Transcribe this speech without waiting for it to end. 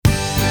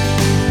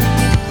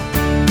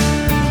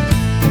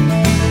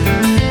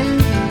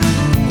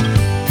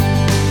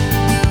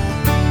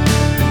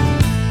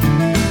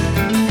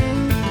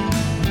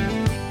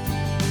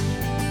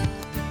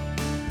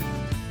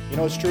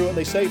it's true what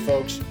they say,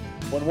 folks.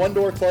 When one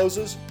door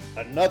closes,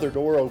 another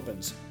door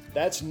opens.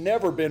 That's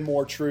never been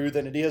more true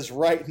than it is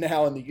right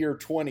now in the year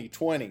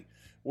 2020.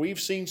 We've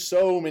seen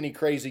so many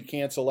crazy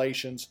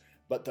cancellations,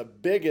 but the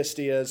biggest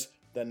is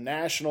the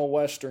National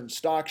Western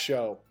Stock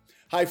Show.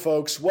 Hi,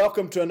 folks.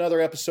 Welcome to another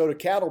episode of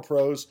Cattle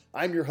Pros.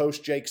 I'm your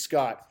host, Jake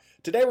Scott.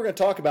 Today, we're going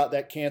to talk about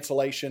that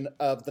cancellation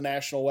of the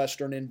National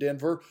Western in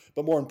Denver,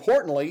 but more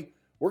importantly,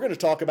 we're going to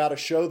talk about a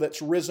show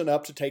that's risen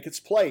up to take its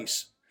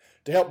place.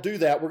 To help do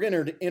that, we're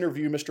going to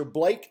interview Mr.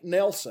 Blake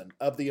Nelson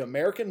of the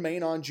American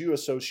Maine on Jew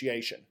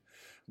Association.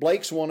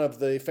 Blake's one of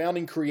the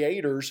founding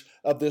creators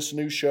of this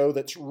new show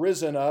that's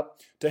risen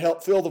up to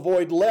help fill the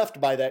void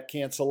left by that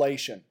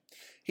cancellation.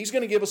 He's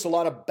going to give us a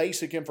lot of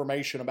basic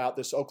information about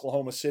this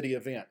Oklahoma City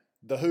event,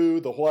 the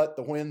who, the what,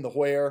 the when, the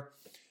where,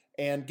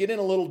 and get in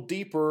a little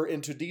deeper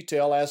into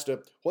detail as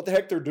to what the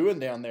heck they're doing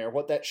down there,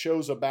 what that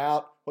show's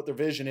about, what their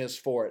vision is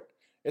for it.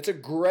 It's a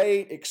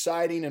great,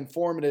 exciting,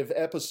 informative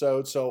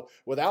episode. So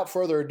without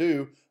further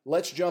ado,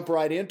 let's jump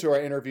right into our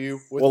interview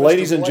with Mr.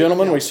 Ladies and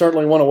gentlemen, we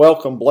certainly want to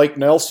welcome Blake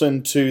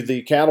Nelson to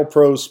the Cattle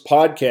Pros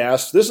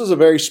podcast. This is a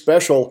very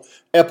special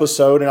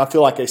episode, and I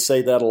feel like I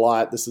say that a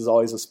lot. This is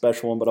always a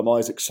special one, but I'm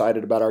always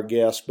excited about our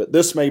guests. But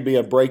this may be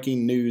a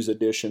breaking news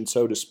edition,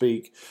 so to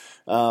speak.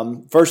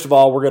 First of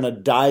all, we're going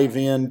to dive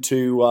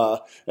into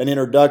an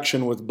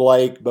introduction with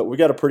Blake, but we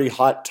got a pretty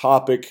hot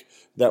topic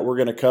that we're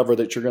going to cover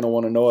that you're going to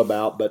want to know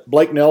about. But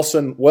Blake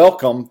Nelson,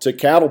 welcome to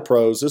Cattle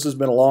Pros. This has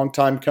been a long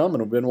time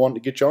coming. We've been wanting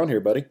to get you on here,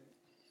 buddy.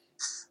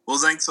 Well,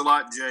 thanks a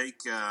lot, Jake.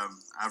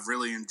 I've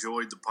really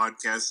enjoyed the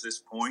podcast at this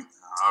point.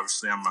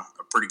 Obviously, I'm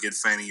a pretty good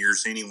fan of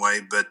yours anyway,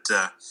 but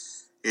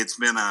it's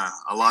been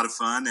a lot of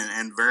fun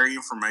and very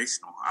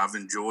informational. I've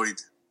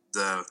enjoyed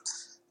the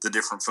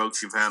different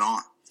folks you've had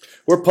on.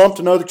 We're pumped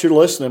to know that you're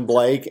listening,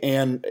 Blake,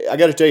 and I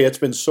got to tell you, it's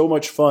been so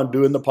much fun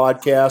doing the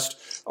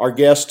podcast. Our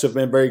guests have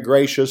been very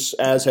gracious,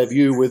 as have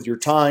you, with your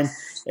time,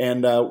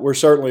 and we're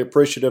certainly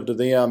appreciative to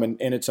them, and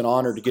it's an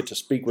honor to get to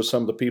speak with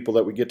some of the people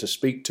that we get to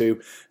speak to.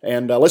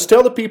 And let's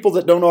tell the people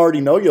that don't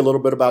already know you a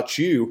little bit about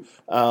you.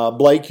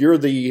 Blake, you're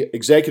the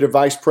Executive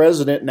Vice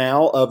President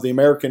now of the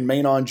American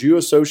Maine on Jew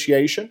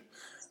Association.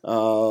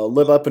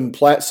 Live up in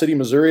Platte City,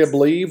 Missouri, I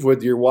believe,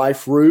 with your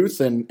wife, Ruth,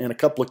 and a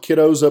couple of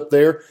kiddos up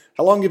there.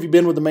 How long have you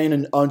been with the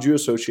Maine on Jew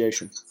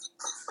Association?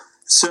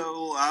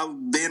 So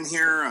I've been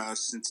here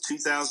since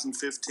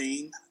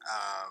 2015.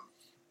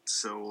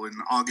 So in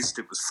August,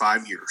 it was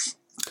 5 years.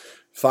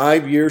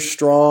 5 years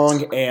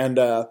strong, and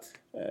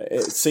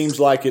it seems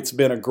like it's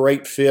been a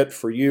great fit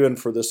for you and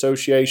for the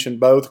association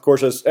both. Of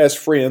course, as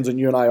friends, and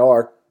you and I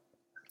are.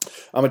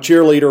 I'm a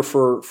cheerleader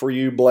for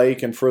you,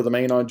 Blake, and for the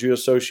Maine on Jew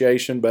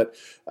Association, but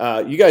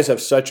you guys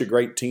have such a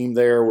great team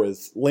there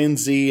with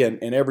Lindsay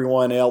and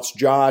everyone else,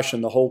 Josh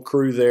and the whole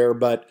crew there,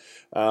 but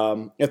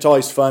it's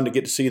always fun to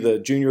get to see the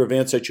junior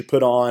events that you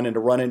put on and to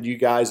run into you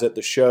guys at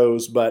the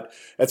shows, but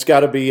it's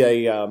got to be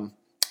a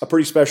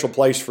pretty special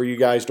place for you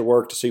guys to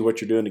work to see what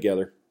you're doing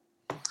together.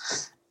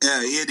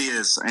 Yeah, it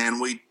is,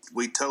 and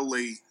we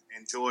totally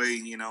enjoy,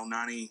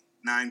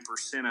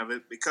 99% of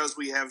it because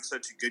we have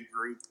such a good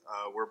group.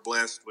 We're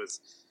blessed with,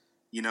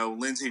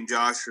 Lindsay and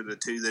Josh are the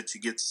two that you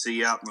get to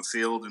see out in the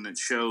field, and it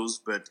shows.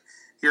 But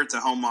here at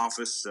the home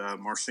office,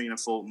 Marcina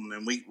Fulton,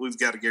 and we've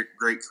got a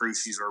great crew.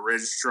 She's our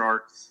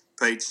registrar,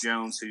 Paige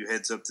Jones, who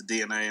heads up the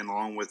DNA, and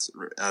along with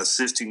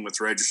assisting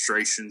with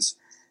registrations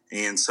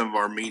and some of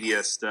our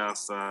media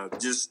stuff.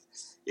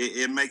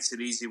 It makes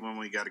it easy when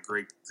we got a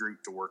great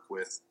group to work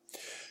with.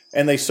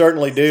 And they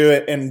certainly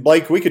do. And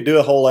Blake, we could do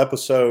a whole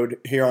episode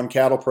here on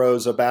Cattle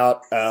Pros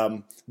about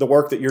the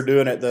work that you're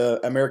doing at the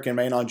American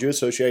Maine on Jew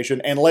Association,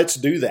 and let's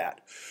do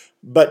that.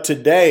 But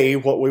today,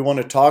 what we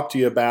want to talk to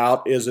you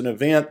about is an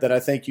event that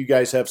I think you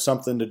guys have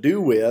something to do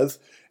with,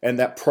 and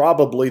that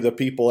probably the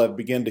people have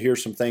begun to hear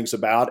some things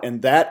about,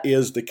 and that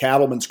is the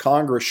Cattlemen's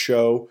Congress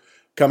show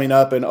coming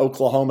up in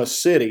Oklahoma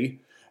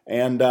City.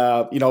 And,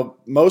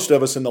 most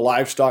of us in the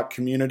livestock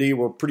community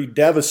were pretty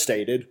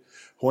devastated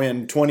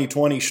when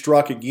 2020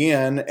 struck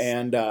again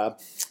and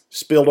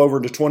spilled over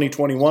into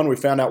 2021. We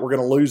found out we're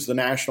going to lose the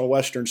National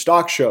Western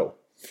Stock Show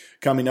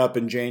coming up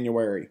in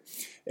January.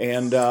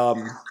 And,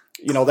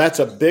 that's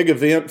a big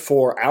event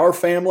for our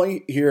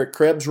family here at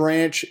Krebs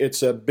Ranch.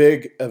 It's a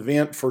big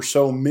event for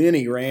so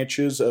many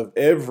ranches of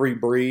every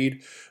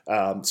breed.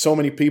 So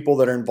many people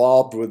that are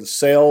involved with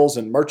sales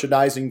and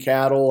merchandising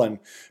cattle, and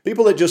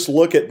people that just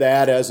look at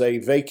that as a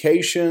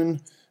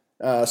vacation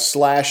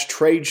 /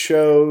 trade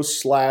show /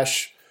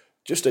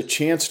 just a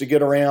chance to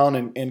get around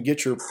and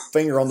get your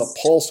finger on the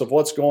pulse of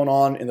what's going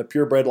on in the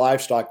purebred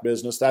livestock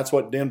business. That's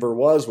what Denver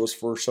was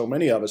for so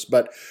many of us.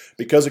 But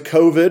because of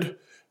COVID,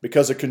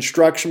 because of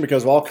construction,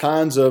 because of all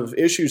kinds of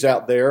issues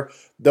out there,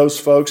 those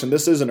folks, and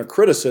this isn't a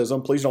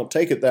criticism, please don't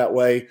take it that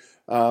way,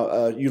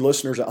 you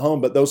listeners at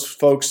home, but those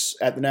folks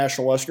at the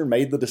National Western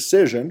made the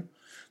decision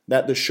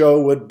that the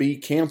show would be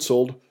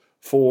canceled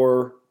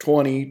for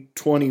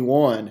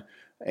 2021.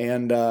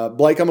 And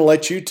Blake, I'm going to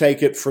let you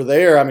take it for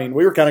there. I mean,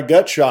 we were kind of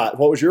gut shot.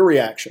 What was your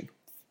reaction?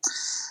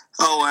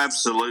 Oh,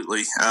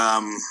 absolutely.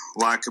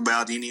 Like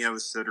about any of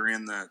us that are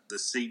in the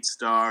seed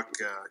stock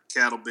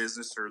cattle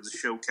business or the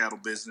show cattle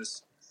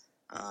business,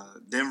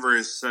 Denver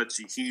is such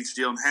a huge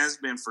deal and has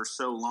been for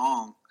so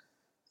long.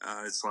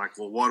 It's like,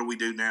 well, what do we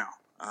do now?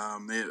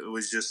 It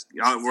was just,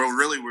 well,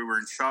 really, we were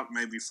in shock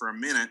maybe for a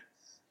minute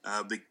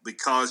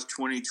because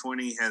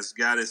 2020 has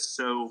got us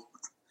so,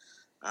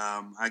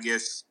 I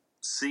guess,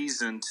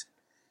 seasoned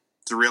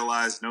to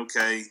realize,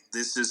 okay,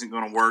 this isn't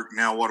going to work.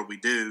 Now, what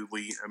do?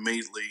 We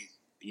immediately,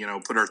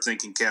 put our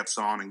thinking caps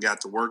on and got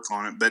to work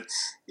on it. But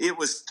it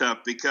was tough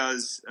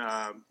because,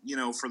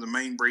 for the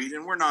main breed,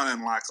 and we're not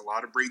unlike a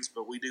lot of breeds,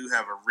 but we do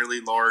have a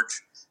really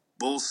large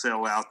bull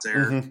cell out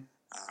there. Mm-hmm.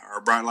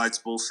 Our Bright Lights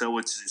bull cell,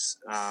 which is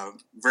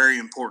very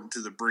important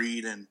to the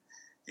breed and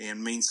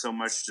means so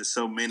much to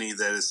so many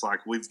that it's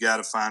like we've got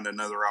to find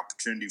another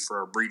opportunity for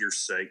our breeders'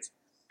 sake.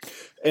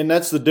 And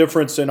that's the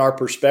difference in our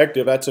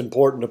perspective. That's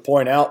important to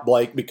point out,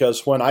 Blake,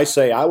 because when I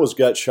say I was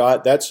gut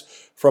shot,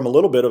 that's from a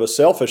little bit of a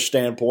selfish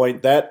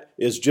standpoint. That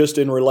is just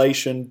in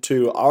relation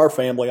to our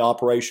family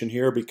operation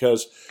here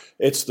because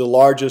it's the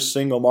largest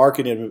single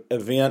marketing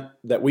event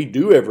that we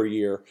do every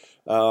year.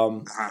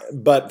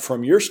 But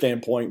from your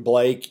standpoint,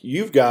 Blake,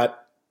 you've got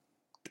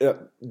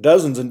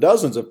dozens and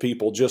dozens of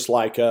people just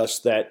like us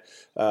that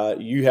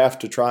you have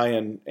to try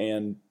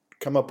and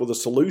come up with a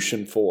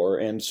solution for.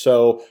 And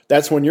so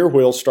that's when your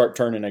wheels start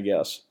turning, I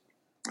guess.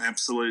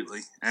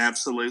 Absolutely.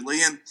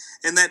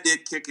 And that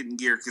did kick it in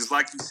gear because,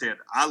 like you said,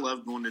 I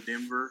love going to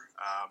Denver.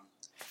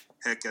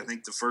 Heck, I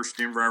think the first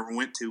Denver I ever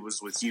went to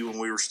was with you when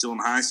we were still in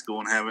high school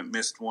and haven't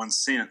missed one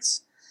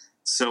since.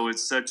 So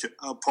it's such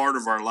a part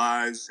of our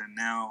lives, and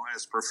now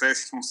as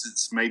professionals,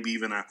 it's maybe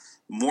even a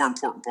more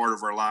important part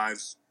of our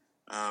lives.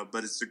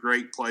 But it's a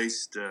great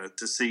place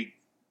to see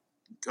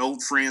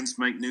old friends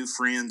make new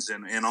friends,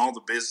 and all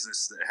the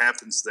business that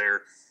happens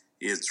there.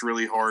 It's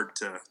really hard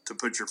to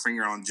put your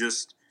finger on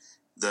just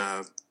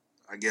the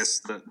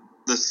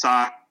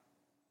size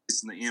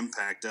and the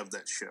impact of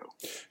that show.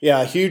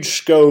 Yeah, huge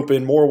scope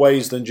in more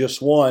ways than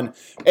just one.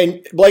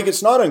 And Blake,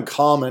 it's not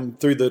uncommon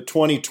through the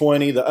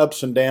 2020, the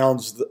ups and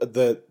downs,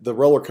 the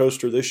roller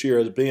coaster this year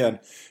has been.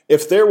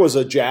 If there was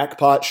a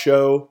jackpot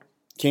show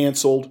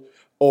canceled,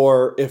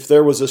 or if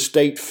there was a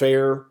state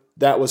fair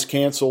that was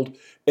canceled,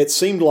 it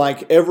seemed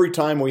like every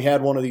time we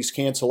had one of these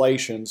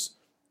cancellations,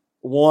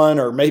 one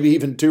or maybe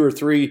even two or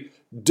three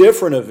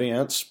different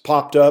events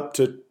popped up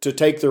to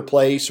take their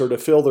place or to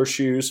fill their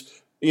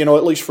shoes,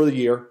 at least for the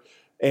year.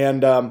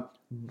 And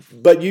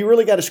but you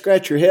really got to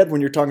scratch your head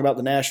when you're talking about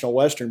the National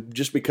Western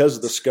just because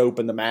of the scope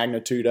and the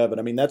magnitude of it.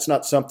 I mean, that's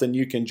not something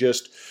you can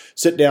just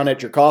sit down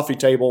at your coffee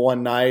table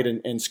one night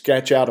and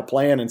sketch out a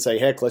plan and say,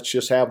 heck, let's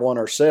just have one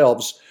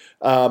ourselves.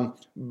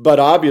 But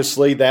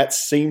obviously that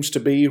seems to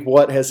be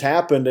what has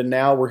happened, and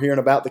now we're hearing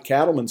about the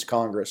Cattlemen's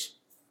Congress.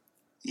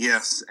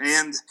 Yes,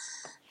 and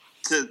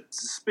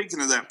speaking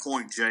of that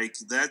point, Jake,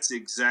 that's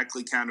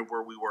exactly kind of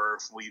where we were.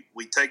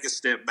 We take a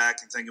step back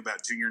and think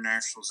about Junior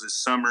Nationals this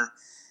summer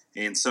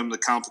and some of the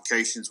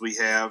complications we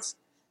have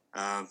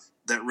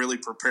that really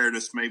prepared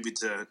us maybe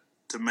to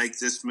make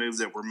this move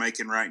that we're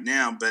making right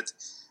now. But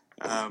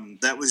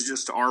that was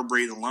just our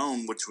breed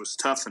alone, which was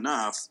tough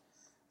enough.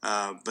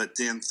 But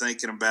then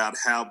thinking about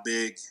how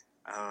big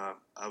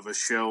of a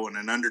show and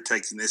an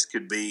undertaking this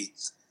could be,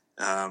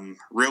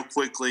 real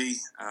quickly,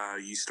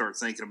 you start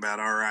thinking about,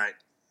 all right,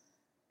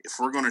 if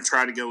we're going to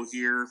try to go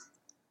here,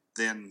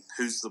 then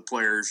who's the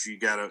players you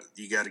gotta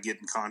get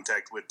in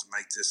contact with to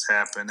make this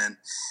happen?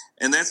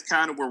 And that's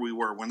kind of where we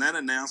were when that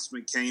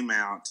announcement came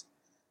out.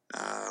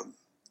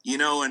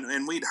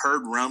 And we'd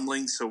heard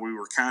rumblings, so we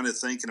were kind of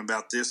thinking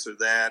about this or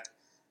that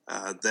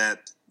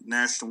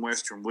National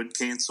Western would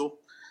cancel.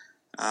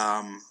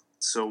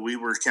 So we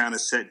were kind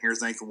of sitting here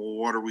thinking, well,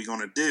 what are we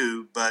going to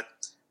do? But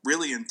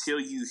really, until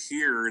you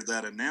hear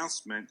that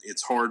announcement,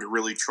 it's hard to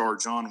really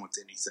charge on with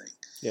anything.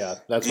 Yeah,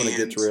 that's when it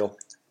gets real.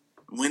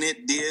 When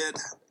it did,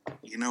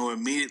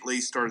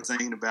 immediately started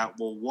thinking about,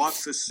 well, what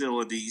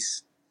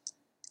facilities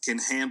can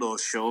handle a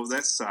show of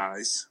that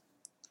size?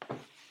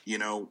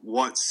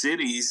 What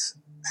cities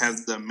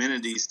have the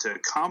amenities to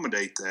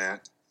accommodate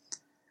that?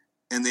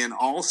 And then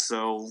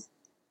also,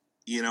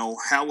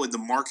 how would the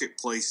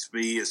marketplace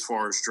be as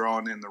far as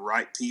drawing in the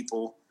right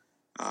people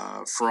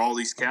for all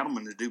these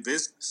cattlemen to do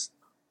business?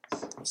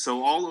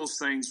 So all those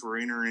things were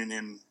entering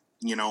in,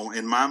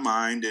 in my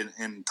mind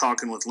and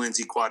talking with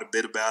Lindsay quite a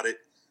bit about it.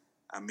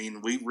 I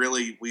mean, we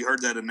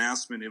heard that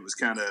announcement. It was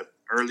kind of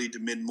early to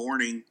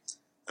mid-morning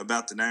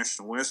about the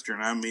National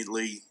Western.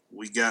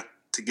 We got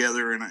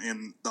together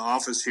in the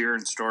office here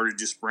and started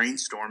just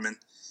brainstorming.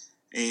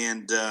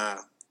 And,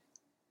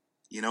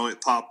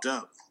 it popped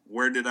up.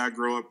 Where did I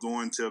grow up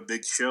going to a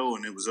big show?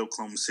 And it was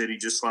Oklahoma City,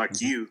 just like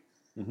mm-hmm. you,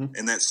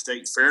 and that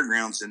state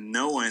fairgrounds. And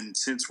knowing,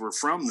 since we're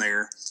from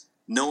there,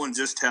 knowing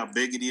just how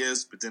big it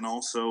is, but then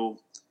also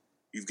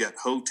you've got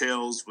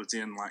hotels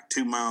within like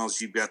 2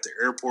 miles. You've got the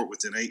airport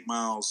within 8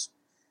 miles.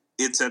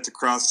 It's at the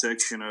cross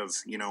section of,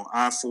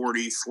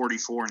 I-40,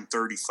 44, and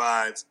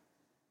 35.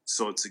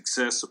 So it's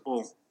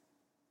accessible.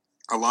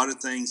 A lot of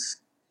things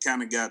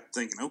kind of got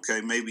thinking,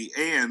 okay, maybe,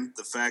 and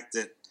the fact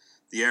that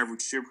the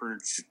average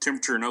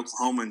temperature in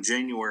Oklahoma in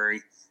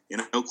January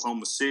in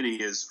Oklahoma City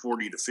is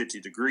 40 to 50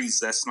 degrees.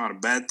 That's not a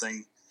bad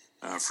thing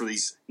for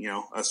these,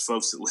 us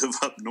folks that live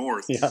up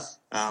north. Yeah.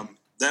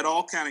 That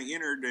all kind of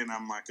entered, and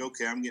I'm like,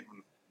 okay, I'm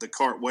getting the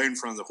cart way in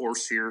front of the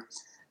horse here.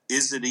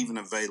 Is it even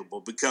available?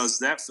 Because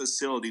that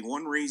facility,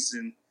 one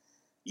reason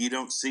you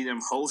don't see them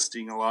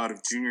hosting a lot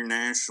of junior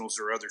nationals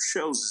or other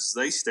shows is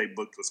they stay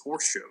booked with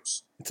horse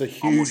shows. It's a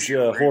huge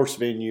horse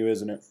venue,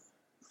 isn't it?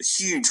 A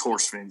huge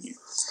horse venue.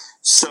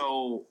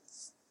 So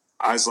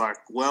I was like,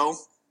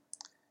 well,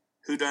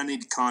 who do I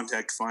need to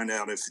contact to find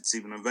out if it's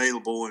even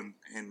available?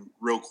 And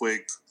real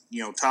quick,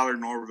 Tyler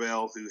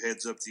Norvell, who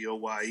heads up the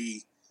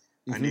OYE,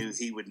 I knew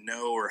he would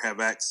know or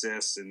have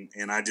access,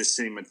 and I just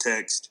sent him a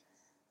text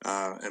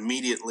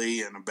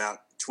immediately, and about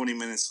 20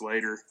 minutes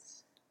later.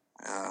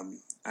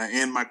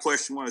 And my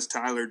question was,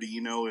 Tyler, do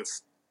you know if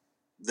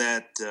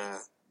that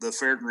the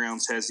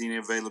fairgrounds has any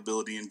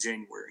availability in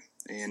January?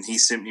 And he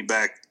sent me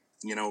back,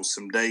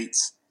 some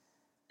dates,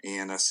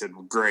 and I said,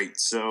 well, great.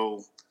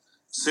 So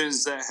as soon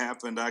as that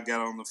happened, I got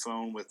on the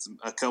phone with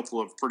a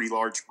couple of pretty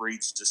large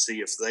breeds to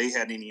see if they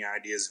had any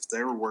ideas, if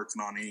they were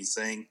working on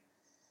anything.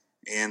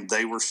 And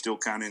they were still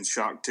kind of in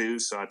shock too.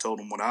 So I told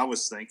them what I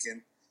was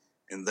thinking,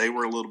 and they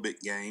were a little bit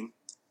game.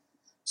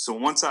 So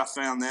once I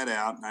found that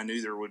out, and I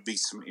knew there would be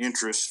some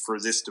interest for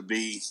this to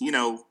be,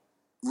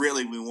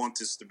 really we want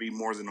this to be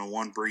more than a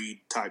one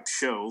breed type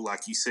show.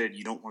 Like you said,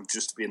 you don't want it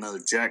just to be another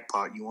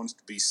jackpot. You want it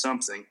to be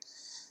something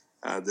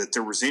that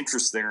there was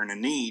interest there and a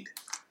need.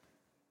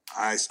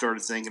 I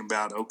started thinking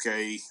about,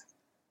 okay,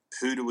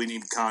 who do we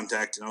need to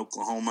contact in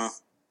Oklahoma?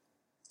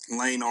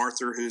 Lane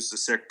Arthur, who's the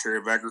Secretary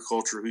of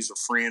Agriculture, who's a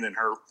friend, and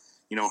her,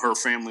 her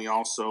family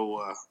also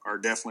are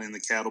definitely in the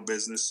cattle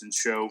business and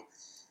show.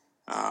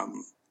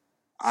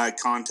 I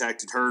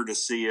contacted her to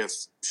see if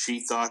she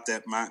thought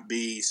that might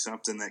be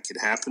something that could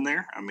happen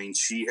there. I mean,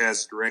 she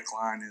has a direct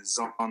line, is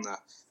on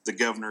the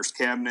governor's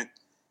cabinet,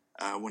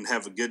 would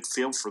have a good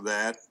feel for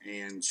that,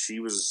 and she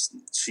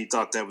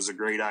thought that was a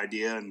great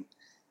idea,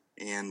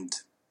 and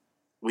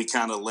we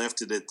kind of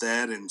left it at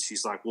that, and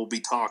she's like, we'll be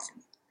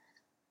talking.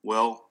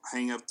 Well,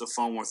 hang up the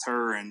phone with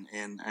her, and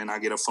I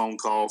get a phone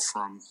call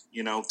from,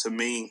 to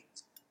me,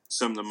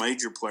 some of the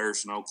major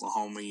players in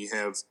Oklahoma. You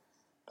have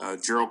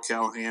Gerald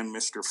Callahan,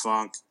 Mr.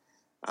 Funk,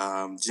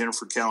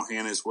 Jennifer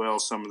Callahan as well,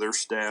 some of their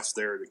staff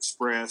there at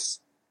Express.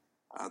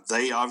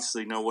 They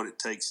obviously know what it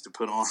takes to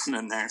put on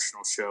a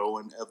national show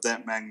and of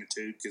that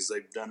magnitude because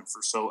they've done it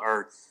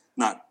or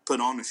not put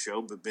on a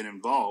show, but been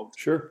involved.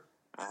 Sure.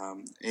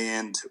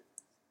 And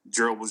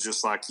Gerald was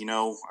just like,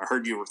 I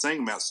heard you were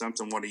thinking about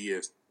something. What have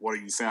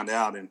you found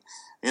out? And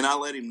I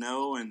let him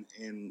know, and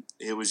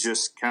it was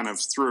just kind of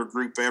through a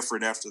group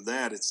effort after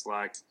that. It's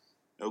like,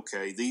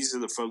 okay, these are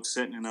the folks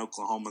sitting in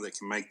Oklahoma that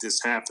can make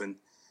this happen.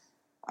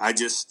 I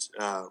just,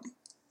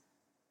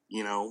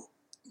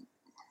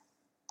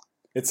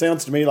 It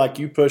sounds to me like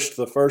you pushed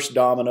the first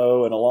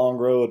domino in a long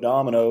row of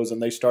dominoes,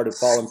 and they started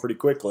falling pretty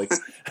quickly.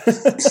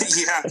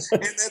 Yeah,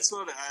 and that's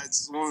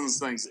it's one of those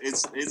things.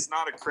 It's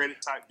not a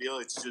credit type deal.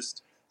 It's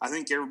just, I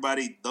think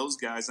everybody, those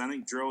guys, I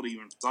think Gerald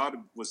even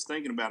was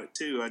thinking about it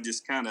too. I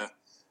just kind of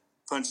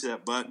punched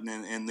that button,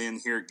 and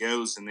then here it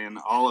goes. And then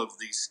all of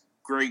these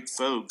great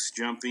folks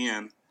jump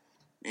in,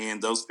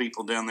 and those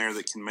people down there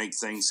that can make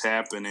things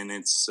happen. And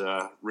it's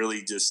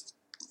really just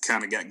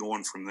kind of got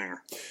going from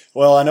there.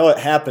 Well, I know it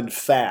happened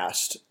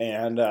fast,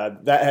 and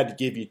that had to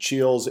give you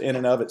chills in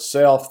and of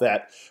itself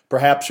that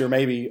perhaps you're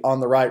maybe on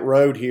the right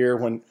road here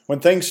when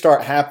things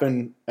start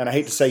happening, and I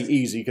hate to say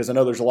easy because I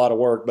know there's a lot of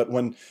work, but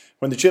when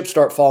the chips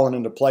start falling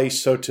into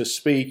place, so to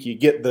speak, you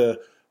get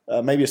the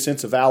maybe a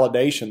sense of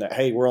validation that,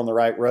 hey, we're on the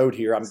right road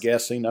here, I'm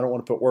guessing. I don't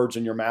want to put words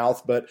in your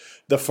mouth, but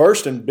the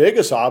first and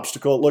biggest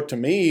obstacle, it looked to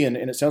me, and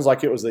it sounds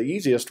like it was the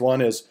easiest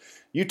one, is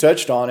you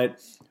touched on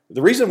it.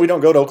 The reason we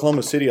don't go to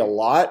Oklahoma City a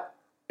lot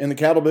in the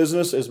cattle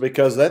business is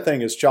because that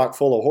thing is chock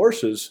full of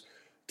horses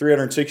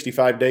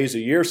 365 days a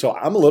year. So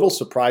I'm a little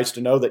surprised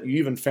to know that you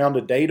even found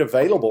a date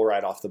available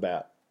right off the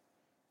bat.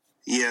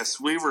 Yes,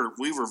 we were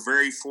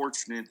very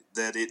fortunate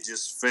that it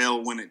just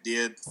fell when it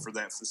did for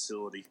that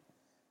facility.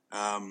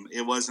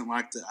 It wasn't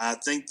like I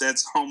think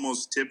that's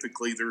almost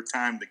typically their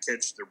time to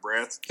catch their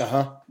breath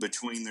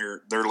between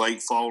their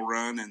late fall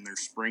run and their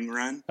spring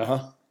run.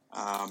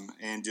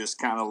 And just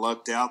kind of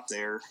lucked out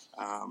there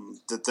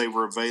that they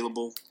were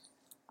available.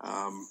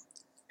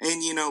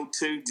 And,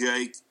 too,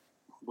 Jake,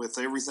 with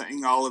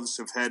everything all of us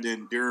have had to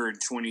endure in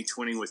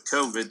 2020 with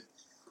COVID,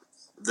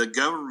 the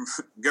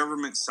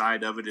government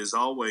side of it is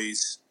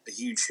always a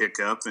huge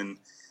hiccup. And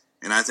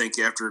I think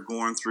after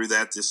going through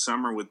that this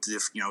summer with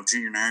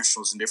junior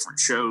nationals and different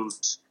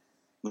shows,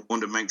 we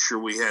wanted to make sure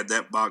we had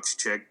that box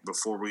checked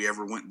before we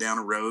ever went down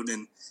a road.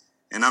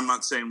 And I'm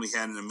not saying we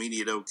had an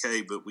immediate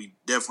okay, but we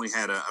definitely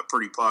had a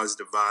pretty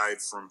positive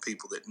vibe from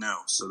people that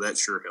know. So that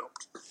sure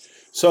helped.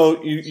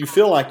 So you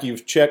feel like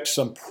you've checked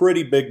some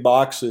pretty big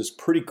boxes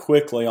pretty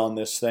quickly on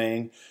this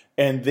thing.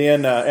 And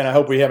then, and I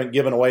hope we haven't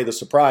given away the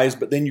surprise,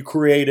 but then you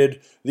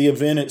created the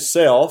event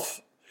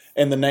itself.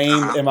 And the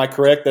name, am I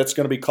correct? That's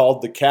going to be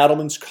called the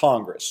Cattlemen's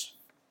Congress.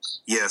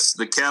 Yes,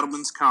 the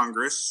Cattlemen's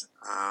Congress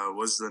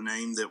was the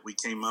name that we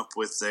came up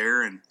with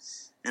there, and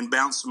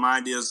bounced some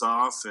ideas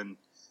off. And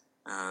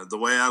the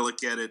way I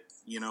look at it,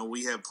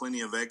 we have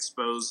plenty of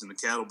expos in the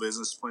cattle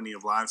business, plenty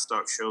of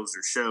livestock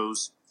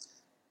shows,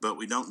 but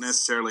we don't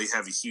necessarily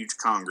have a huge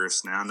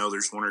Congress. Now, I know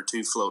there's one or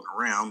two floating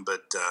around,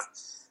 but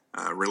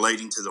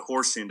relating to the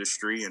horse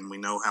industry, and we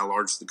know how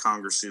large the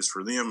Congress is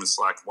for them, it's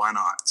like, why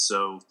not?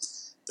 So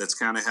that's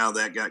kind of how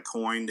that got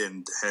coined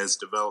and has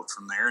developed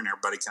from there, and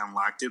everybody kind of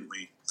liked it.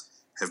 We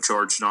have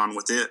charged on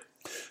with it.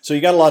 So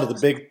you got a lot of the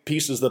big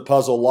pieces of the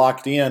puzzle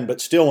locked in,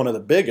 but still one of the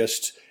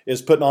biggest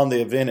is putting on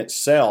the event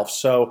itself.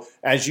 So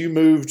as you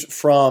moved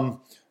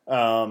from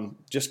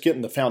just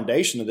getting the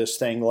foundation of this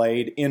thing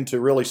laid into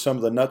really some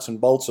of the nuts and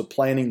bolts of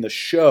planning the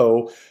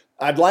show,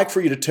 I'd like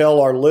for you to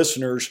tell our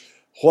listeners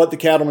what the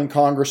Cattlemen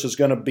Congress is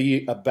going to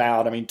be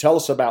about. I mean, tell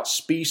us about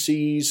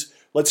species.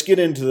 Let's get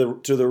into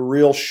the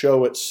real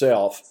show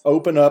itself.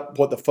 Open up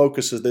what the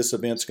focus of this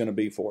event's going to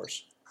be for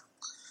us.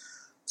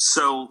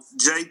 So,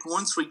 Jake,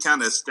 once we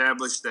kind of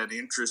established that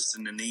interest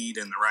and the need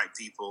and the right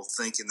people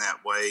thinking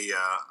that way,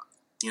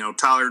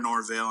 Tyler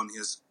Norvell and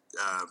his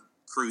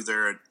crew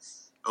there at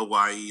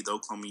OYE, the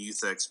Oklahoma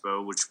Youth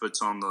Expo, which puts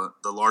on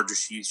the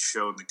largest youth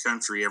show in the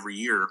country every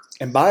year.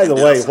 And by the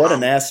way, what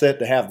an asset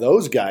to have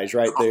those guys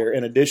right there,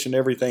 in addition to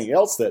everything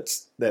else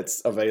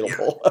that's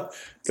available,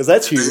 because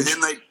that's huge.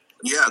 And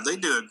they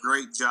do a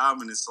great job,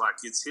 and it's like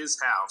it's his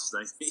house.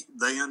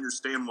 They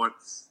understand what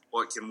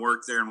can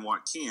work there and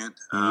what can't.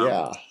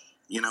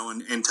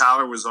 And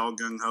Tyler was all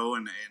gung-ho,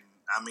 and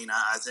I mean,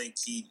 I think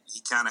he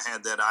kind of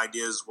had that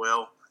idea as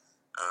well.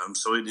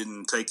 So it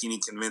didn't take any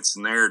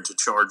convincing there to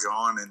charge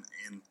on,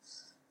 and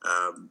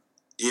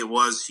it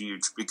was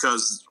huge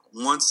because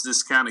once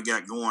this kind of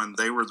got going,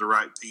 they were the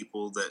right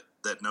people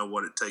that know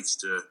what it takes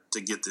to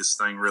get this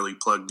thing really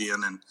plugged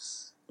in,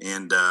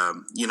 and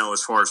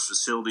as far as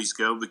facilities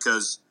go,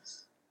 because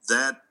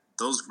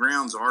those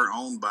grounds are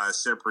owned by a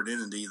separate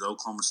entity, the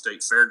Oklahoma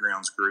State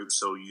Fairgrounds Group,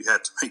 so you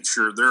have to make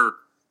sure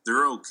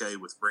they're okay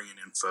with bringing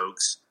in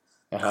folks.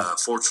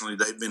 Fortunately,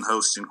 they've been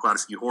hosting quite a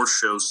few horse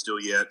shows still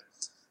yet.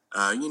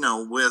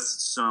 With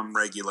some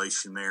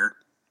regulation there,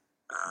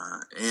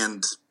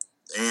 and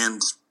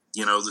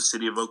the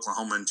city of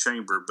Oklahoma and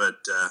chamber, but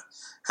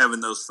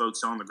having those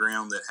folks on the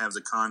ground that have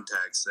the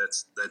contacts,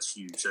 that's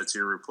huge. That's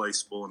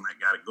irreplaceable, and that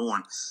got it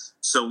going.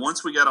 So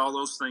once we got all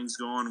those things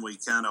going, we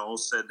kind of all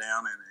sat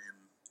down, and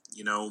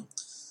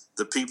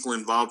the people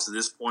involved to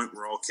this point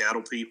were all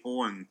cattle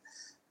people, and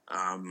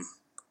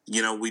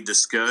we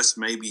discussed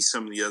maybe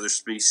some of the other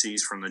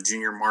species from the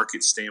junior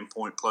market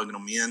standpoint, plugging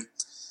them in.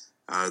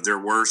 There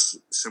were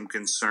some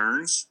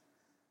concerns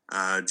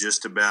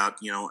just about,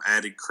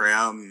 added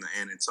crowd,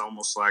 and it's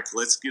almost like,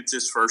 let's get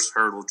this first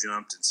hurdle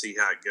jumped and see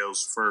how it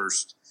goes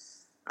first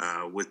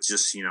with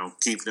just,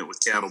 keeping it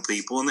with cattle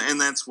people. And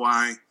that's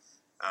why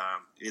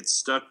it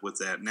stuck with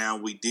that. Now,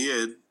 we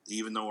did,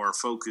 even though our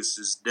focus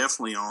is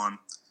definitely on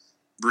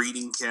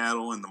breeding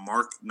cattle and the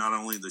market, not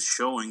only the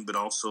showing, but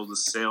also the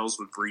sales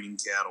with breeding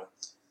cattle,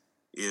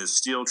 is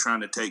still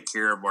trying to take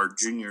care of our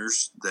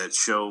juniors that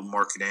show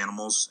market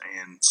animals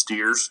and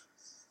steers.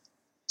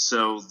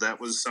 So that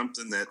was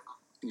something that,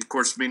 of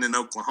course, being in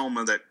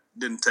Oklahoma, that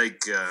didn't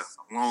take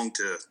long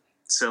to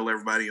sell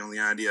everybody on the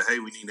idea, hey,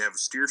 we need to have a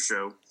steer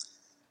show.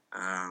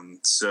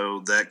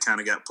 So that kind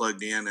of got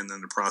plugged in, and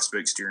then the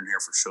Prospect Steer and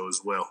Heifer show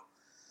as well.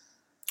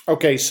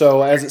 Okay,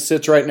 so as it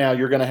sits right now,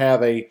 you're going to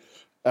have an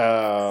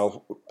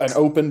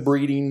open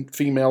breeding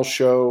female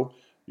show.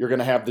 You're going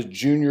to have the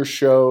junior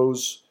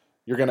shows.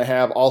 You're going to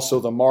have also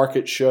the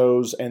market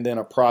shows, and then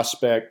a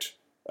prospect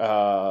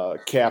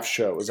calf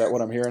show. Is that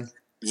what I'm hearing?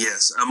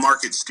 Yes, a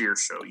market steer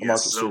show.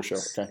 Yes. A market steer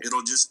show, okay.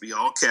 It'll just be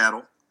all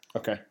cattle.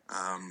 Okay.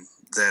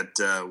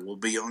 That will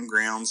be on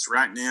grounds.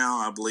 Right now,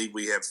 I believe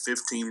we have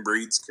 15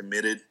 breeds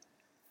committed,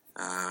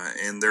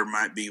 and there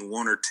might be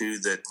one or two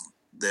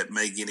that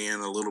may get in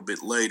a little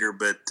bit later,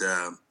 but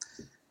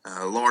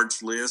a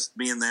large list.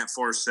 Being that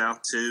far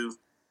south, too,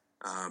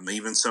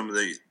 even some of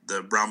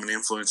the Brahman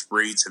influence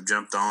breeds have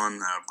jumped on.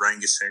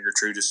 Brangus,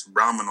 Gertrudis, and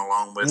Brahman,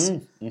 along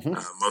with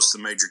most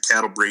of the major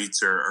cattle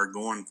breeds, are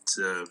going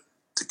to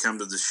come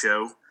to the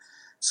show.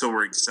 So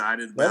we're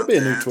excited about that.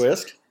 That'll be a new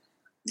twist.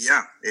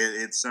 Yeah,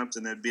 it's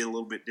something that'd be a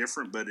little bit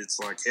different, but it's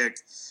like, heck,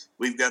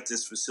 we've got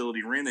this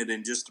facility rented,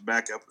 and just to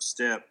back up a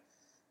step,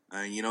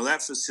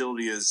 that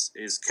facility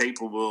is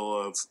capable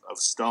of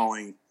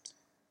stalling,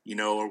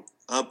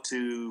 up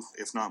to,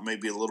 if not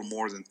maybe a little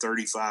more than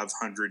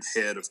 3,500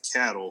 head of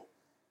cattle,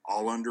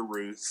 all under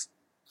roof,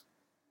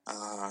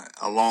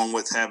 along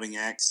with having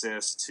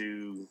access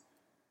to,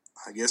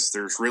 I guess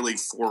there's really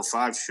 4 or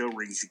 5 show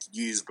rings you could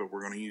use, but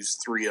we're going to use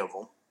 3 of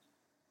them.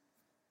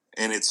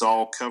 And it's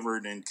all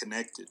covered and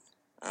connected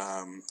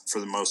for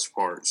the most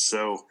part.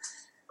 So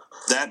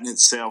that in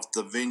itself,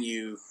 the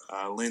venue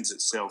lends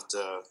itself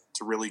to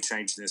really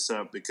changing this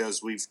up,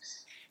 because we've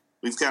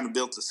kind of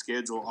built the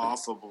schedule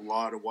off of a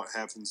lot of what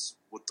happens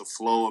with the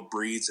flow of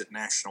breeds at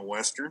National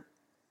Western.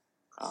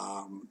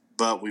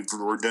 But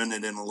we're doing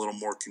it in a little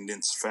more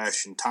condensed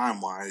fashion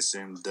time-wise,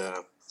 and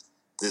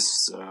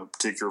this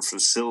particular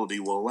facility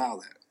will allow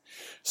that.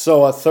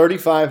 So a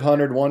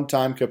 3,500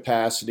 one-time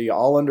capacity,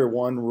 all under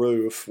one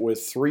roof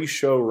with 3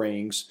 show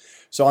rings.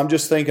 So I'm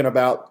just thinking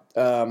about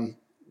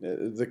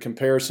the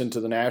comparison to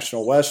the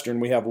National Western.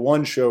 We have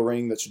one show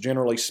ring that's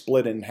generally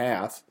split in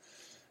half.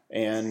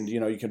 And,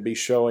 you can be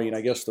showing,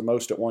 I guess the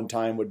most at one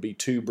time would be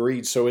 2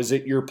 breeds. So is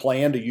it your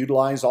plan to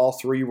utilize all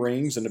 3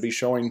 rings and to be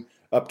showing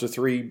up to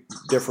 3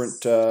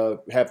 different,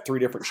 have 3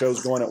 different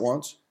shows going at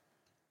once?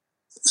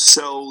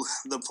 So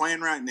the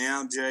plan right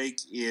now, Jake,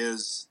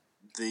 is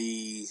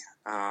the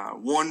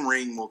one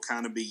ring will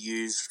kind of be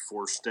used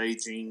for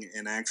staging,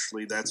 and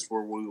actually that's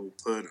where we will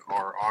put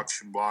our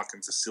auction block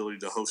and facility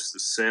to host the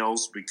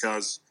sales,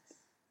 because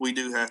we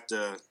do have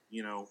to,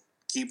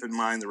 keep in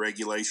mind the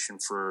regulation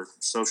for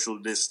social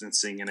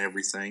distancing and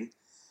everything.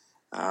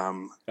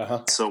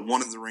 So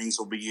one of the rings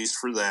will be used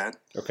for that.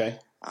 Okay.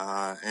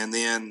 And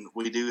then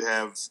we do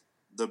have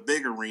the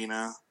big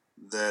arena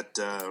that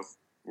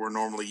we're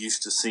normally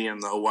used to seeing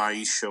the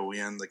OYE show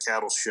in, the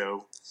cattle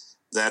show.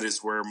 That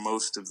is where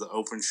most of the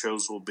open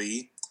shows will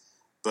be.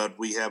 But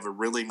we have a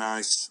really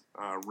nice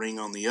ring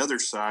on the other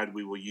side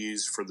we will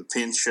use for the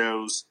pin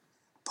shows,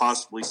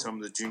 possibly some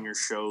of the junior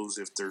shows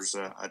if there's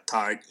a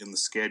tight in the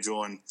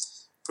schedule. And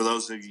for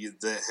those of you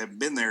that have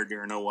been there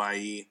during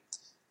OYE,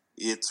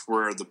 it's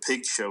where the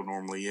pig show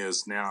normally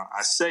is. Now,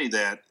 I say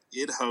that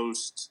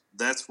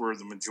that's where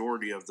the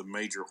majority of the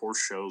major horse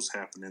shows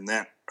happen, in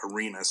that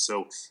arena.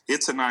 So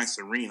it's a nice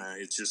arena.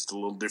 It's just a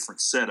little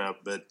different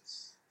setup, but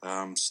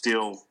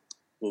still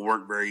will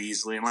work very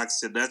easily. And like I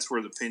said, that's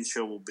where the pin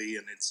show will be,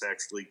 and it's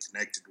actually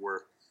connected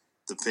where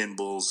the pin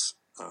bulls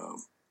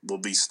will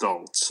be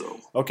stalled. So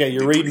okay,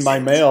 you're reading my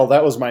mail.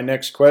 That was my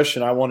next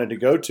question I wanted to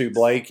go to,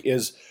 Blake,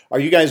 is are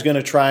you guys going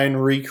to try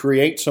and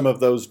recreate some of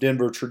those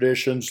Denver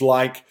traditions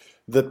like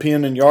the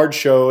pin and yard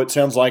show? It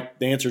sounds like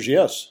the answer is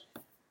yes.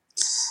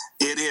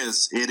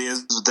 It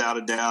is without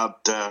a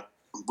doubt.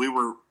 We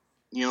were,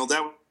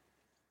 that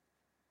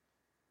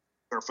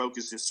our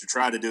focus is to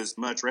try to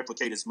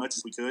replicate as much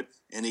as we could,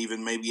 and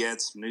even maybe add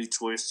some new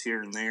twists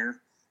here and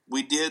there.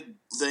 We did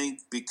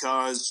think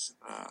because,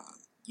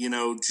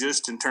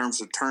 just in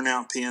terms of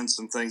turnout pins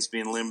and things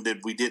being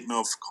limited, we didn't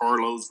know if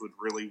carloads would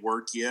really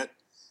work yet.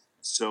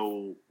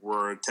 So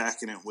we're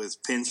attacking it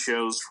with pin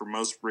shows for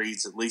most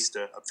breeds, at least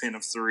a pin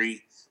of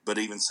 3, but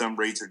even some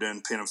breeds are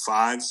doing pin of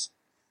 5s.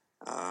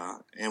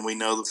 And we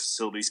know the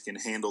facilities can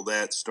handle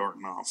that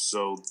starting off.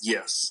 So,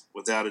 yes,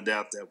 without a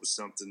doubt, that was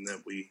something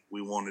that we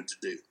wanted to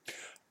do.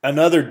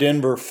 Another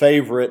Denver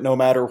favorite, no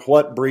matter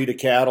what breed of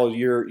cattle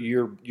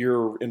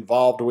you're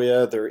involved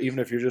with, or even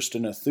if you're just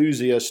an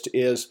enthusiast,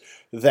 is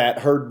that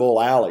Herd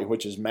Bull Alley,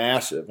 which is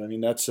massive. I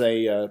mean, that's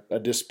a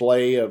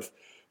display of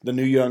the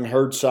new young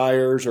herd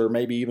sires, or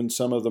maybe even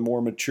some of the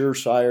more mature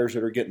sires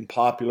that are getting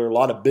popular. A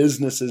lot of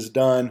business is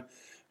done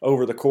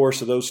over the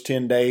course of those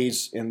 10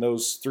 days in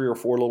those 3 or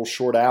 4 little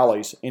short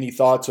alleys. Any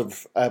thoughts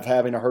of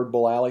having a Herd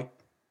Bull Alley?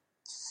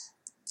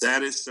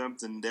 That is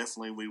something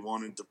definitely we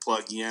wanted to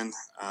plug in.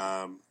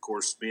 Of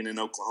course, being in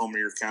Oklahoma,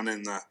 you're kind of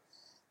in the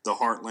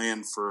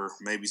heartland for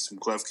maybe some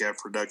club calf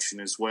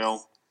production as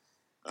well.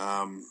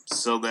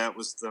 So that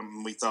was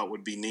something we thought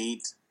would be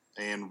neat.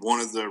 And one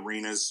of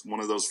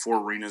those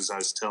 4 arenas I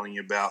was telling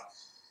you about,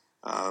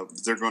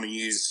 they're going to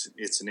use,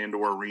 it's an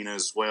indoor arena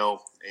as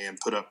well, and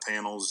put up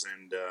panels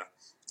and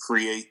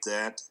create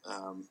that.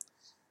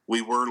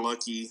 We were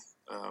lucky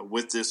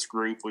with this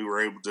group. We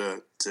were able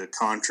to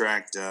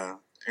contract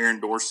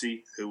Aaron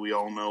Dorsey, who we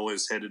all know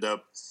has headed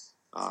up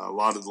a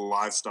lot of the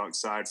livestock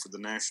side for the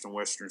National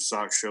Western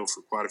Stock Show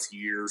for quite a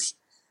few years,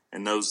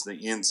 and knows the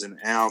ins and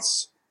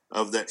outs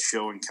of that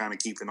show and kind of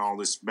keeping all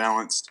this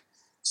balanced.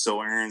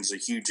 So Aaron's a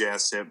huge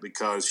asset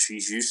because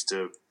she's used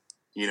to,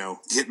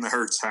 getting the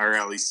herd sire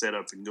alley set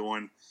up and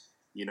going,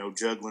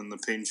 juggling the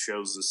pin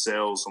shows, the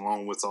sales,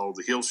 along with all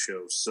the hill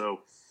shows.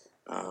 So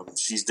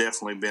she's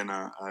definitely been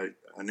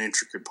an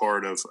intricate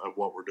part of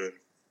what we're doing.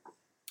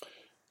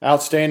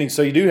 Outstanding.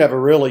 So you do have a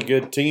really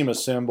good team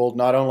assembled,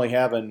 not only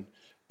having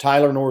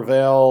Tyler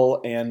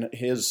Norvell and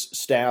his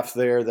staff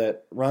there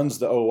that runs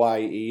the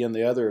OYE and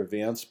the other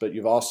events, but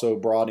you've also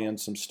brought in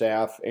some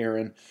staff,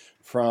 Aaron,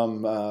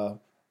 from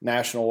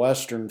National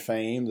Western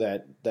fame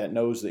that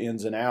knows the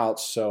ins and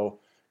outs. So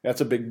that's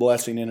a big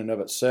blessing in and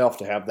of itself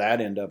to have that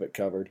end of it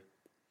covered.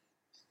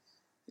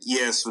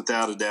 Yes,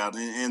 without a doubt.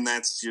 And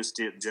that's just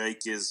it,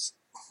 Jake, is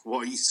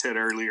what you said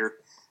earlier.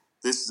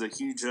 This is a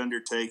huge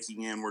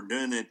undertaking, and we're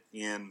doing it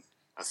in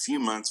a few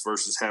months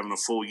versus having a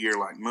full year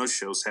like most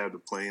shows have to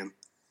plan.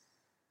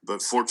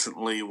 But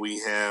fortunately, we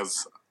have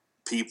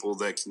people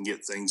that can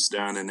get things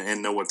done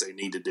and know what they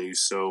need to do.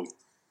 So,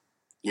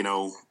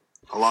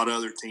 a lot of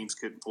other teams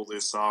couldn't pull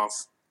this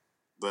off,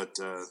 but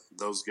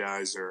those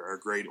guys are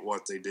great at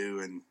what they do,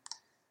 and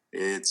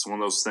it's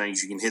one of those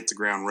things you can hit the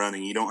ground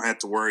running. You don't have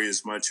to worry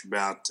as much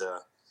about,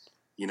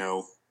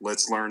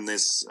 let's learn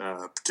this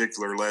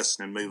particular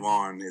lesson and move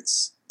on.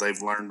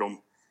 They've learned them.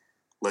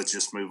 let's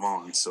just move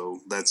on. So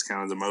that's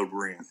kind of the mode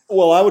we're in.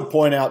 Well, I would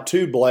point out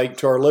too, Blake,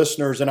 to our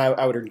listeners, and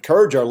I would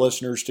encourage our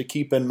listeners to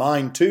keep in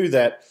mind too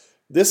that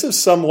this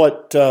is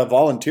somewhat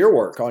volunteer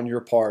work on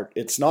your part.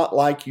 It's not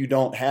like you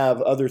don't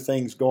have other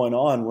things going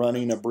on,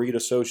 running a breed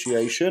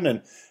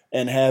association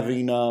and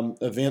having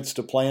events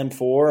to plan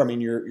for. I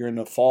mean, you're in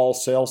the fall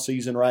sale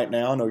season right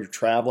now. I know you're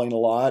traveling a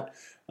lot.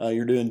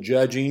 You're doing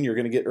judging. You're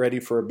going to get ready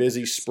for a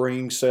busy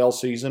spring sale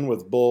season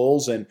with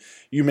bulls. And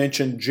you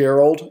mentioned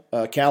Gerald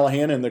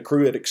Callahan and the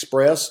crew at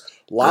Express.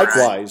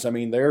 Likewise, I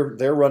mean,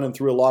 they're running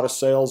through a lot of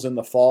sales in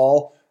the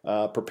fall,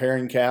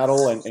 preparing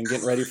cattle and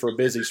getting ready for a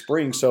busy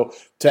spring. So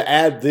to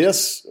add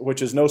this,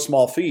 which is no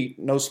small feat,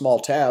 no small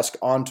task,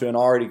 onto an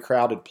already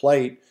crowded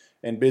plate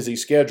and busy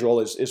schedule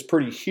is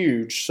pretty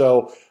huge.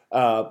 So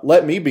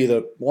let me be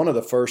one of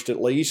the first,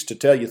 at least, to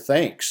tell you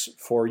thanks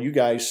for you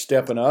guys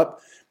stepping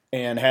up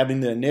and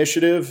having the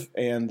initiative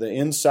and the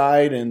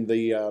insight and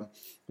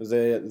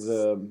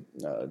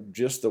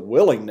just the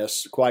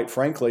willingness, quite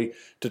frankly,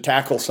 to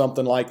tackle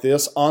something like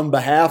this on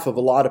behalf of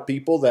a lot of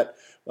people that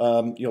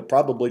you'll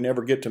probably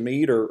never get to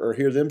meet or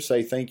hear them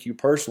say thank you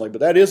personally.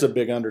 But that is a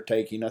big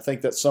undertaking. I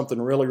think that's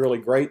something really, really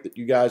great that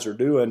you guys are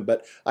doing.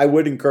 But I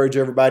would encourage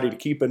everybody to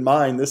keep in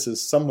mind this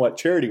is somewhat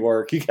charity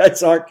work. You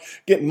guys aren't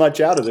getting much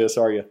out of this,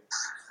 are you?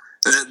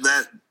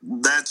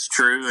 That's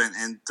true,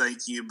 and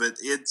thank you. But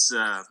it's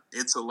a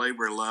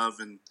labor of love,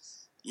 and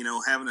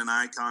having an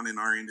icon in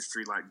our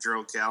industry like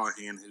Gerald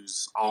Callahan,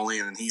 who's all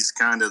in, and he's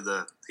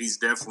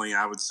definitely,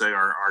 I would say,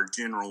 our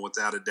general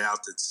without a doubt.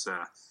 That's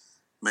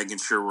making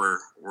sure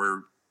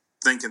we're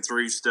thinking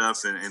through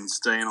stuff and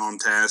staying on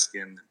task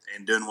and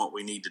doing what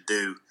we need to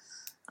do.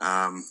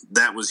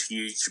 That was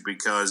huge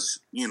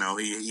because he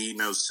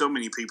knows so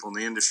many people in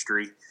the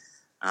industry.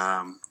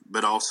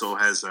 But also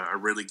has a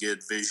really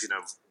good vision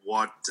of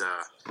what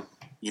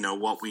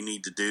we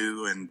need to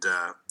do, and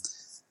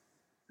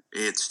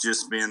it's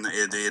just been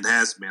it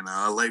has been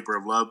a labor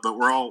of love. But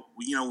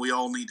we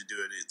all need to do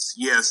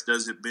it.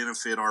 Does it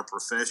benefit our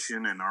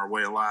profession and our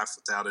way of life?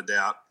 Without a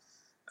doubt.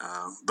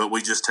 But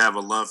we just have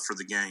a love for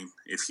the game,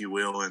 if you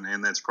will,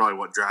 and that's probably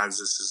what drives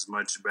us as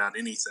much about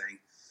anything.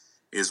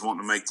 Is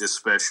wanting to make this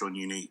special and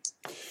unique.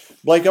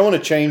 Blake, I want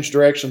to change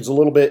directions a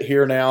little bit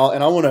here now,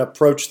 and I want to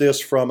approach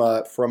this from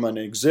an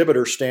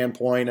exhibitor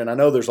standpoint. And I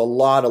know there's a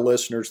lot of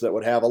listeners that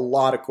would have a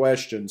lot of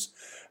questions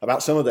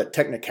about some of the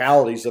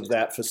technicalities of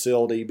that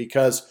facility,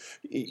 because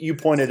you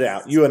pointed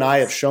out, you and I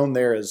have shown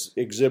there as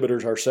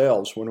exhibitors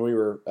ourselves when we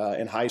were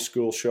in high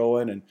school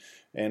showing,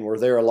 and we're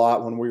there a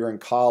lot when we were in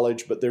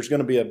college. But there's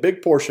going to be a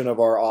big portion of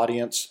our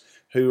audience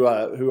who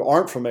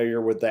aren't familiar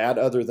with that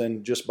other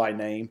than just by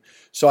name.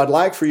 So I'd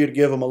like for you to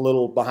give them a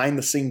little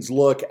behind-the-scenes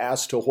look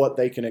as to what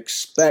they can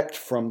expect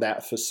from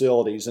that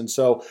facilities. And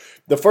so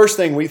the first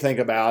thing we think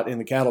about in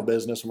the cattle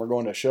business, and we're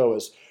going to show,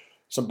 is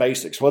some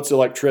basics. What's the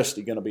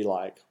electricity going to be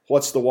like?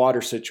 What's the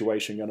water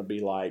situation going to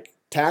be like?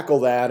 Tackle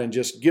that and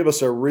just give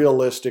us a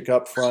realistic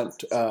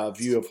upfront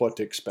view of what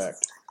to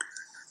expect.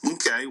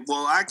 Okay,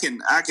 well, I can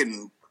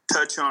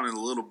touch on it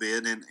a little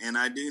bit, and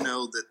I do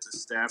know that the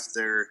staff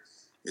there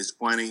is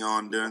planning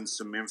on doing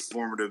some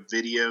informative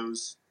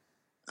videos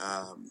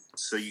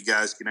so you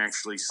guys can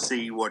actually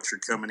see what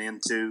you're coming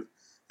into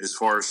as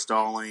far as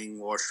stalling,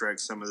 wash track,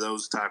 some of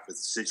those type of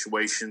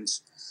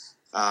situations.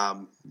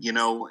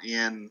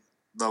 In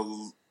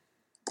the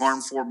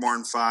Barn 4,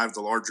 Barn 5,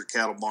 the larger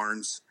cattle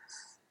barns,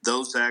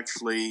 those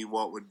actually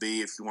what would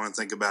be, if you want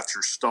to think about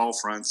your stall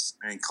fronts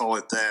and call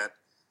it that,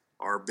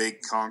 are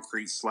big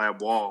concrete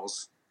slab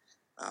walls.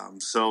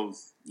 So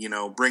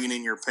bringing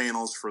in your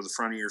panels for the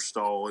front of your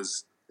stall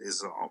is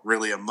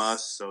really a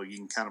must, so you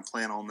can kind of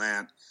plan on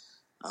that.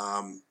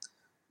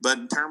 But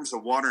in terms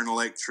of water and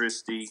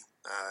electricity,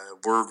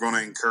 we're going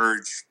to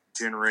encourage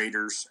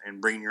generators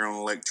and bring your own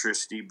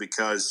electricity,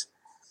 because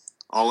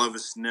all of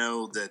us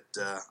know that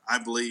I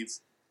believe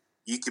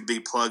you could be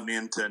plugged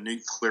into a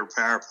nuclear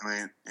power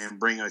plant and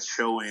bring a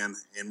show in,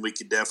 and we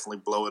could definitely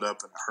blow it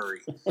up in a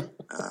hurry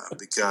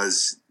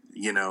because,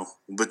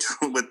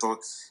 with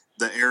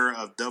the era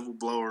of double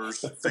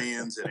blowers,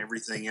 fans, and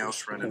everything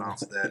else running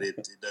off of that,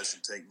 it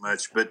doesn't take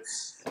much. But,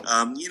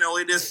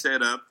 it is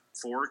set up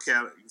for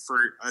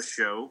a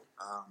show.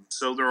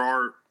 So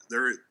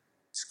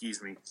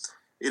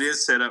it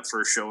is set up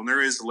for a show, and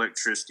there is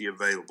electricity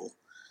available.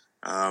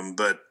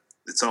 But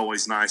it's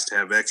always nice to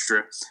have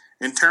extra.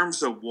 In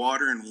terms of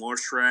water and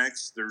wash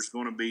racks, there's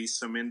going to be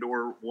some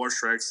indoor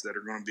wash racks that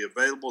are going to be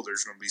available.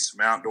 There's going to be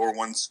some outdoor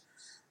ones.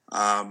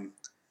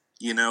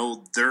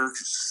 They're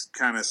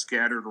kind of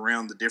scattered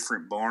around the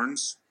different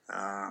barns.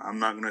 I'm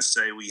not going to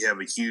say we have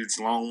a huge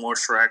long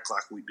wash rack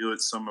like we do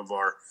at some of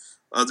our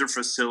other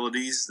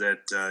facilities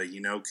that,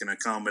 can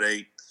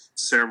accommodate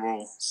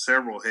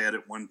several head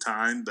at one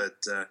time. But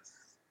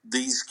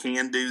these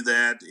can do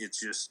that.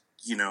 It's just,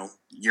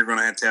 you're going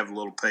to have a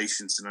little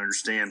patience and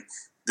understand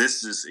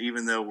this is,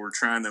 even though we're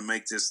trying to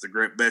make this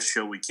the best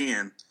show we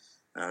can,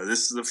 this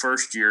is the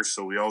first year,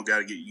 so we all got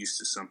to get used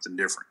to something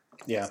different.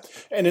 Yeah,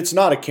 and it's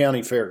not a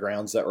county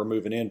fairgrounds that we're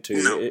moving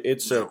into. No,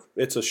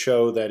 It's a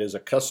show that is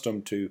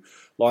accustomed to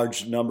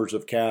large numbers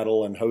of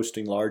cattle and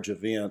hosting large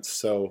events.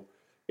 So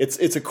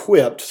it's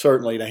equipped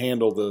certainly to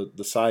handle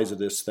the size of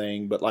this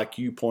thing. But like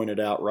you pointed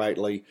out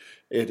rightly,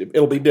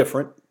 it'll be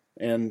different,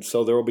 and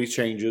so there will be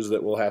changes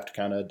that we'll have to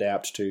kind of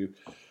adapt to.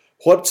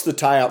 What's the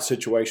tie out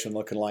situation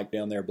looking like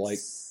down there, Blake?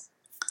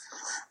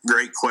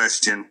 Great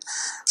question.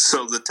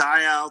 So the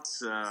tie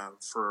outs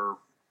for,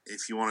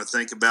 if you want to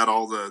think about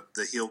all the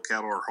heel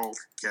cattle or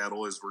halter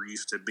cattle, as we're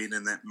used to being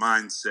in that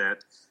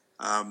mindset,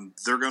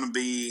 they're going to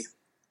be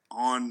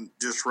on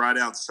just right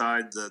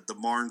outside the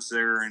barns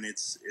there, and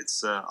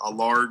it's a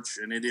large,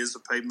 and it is a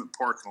pavement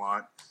parking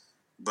lot,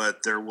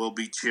 but there will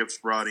be chips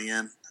brought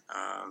in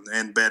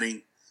and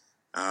bedding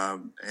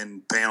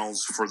and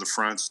panels for the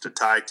fronts to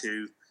tie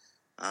to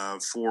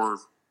for,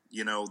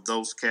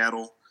 those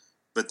cattle.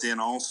 But then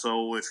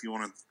also, if you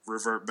want to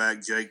revert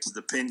back, Jake, to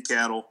the pen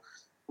cattle,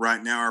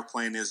 right now our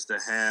plan is to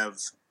have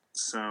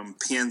some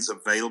pens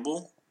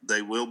available.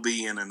 They will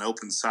be in an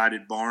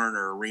open-sided barn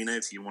or arena,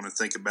 if you want to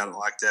think about it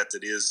like that.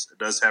 It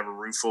does have a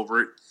roof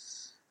over it.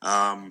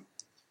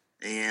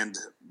 And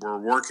we're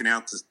working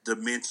out the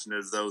dimension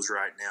of those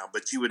right now.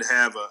 But you would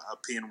have a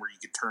pen where you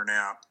could turn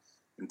out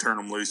and turn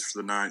them loose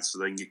for the night so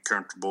they can get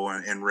comfortable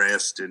and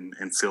rest and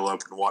fill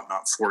up and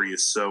whatnot for you.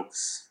 So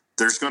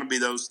there's going to be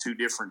those two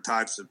different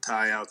types of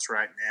tie-outs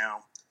right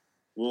now.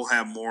 We'll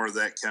have more of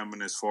that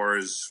coming as far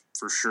as,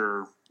 for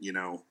sure,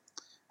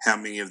 how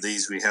many of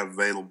these we have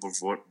available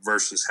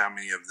versus how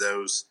many of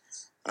those.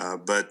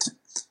 But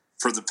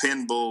for the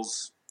pen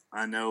bulls,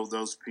 I know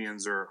those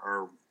pens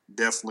are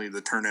definitely,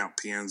 the turnout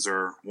pens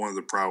are one of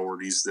the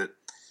priorities that,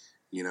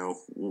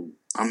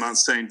 I'm not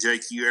saying,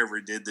 Jake, you ever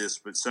did this,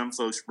 but some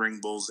folks bring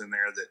bulls in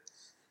there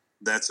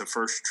that's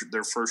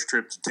their first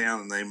trip to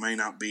town, and they may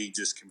not be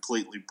just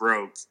completely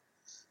broke.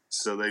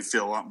 So they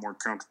feel a lot more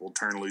comfortable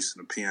turning loose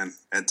in a pen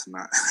at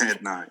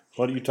night.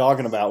 What are you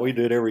talking about? We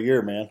do it every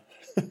year, man.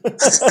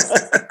 That's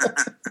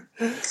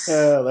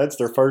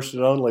their first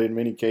and only in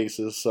many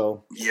cases.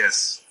 So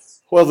yes.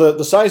 Well,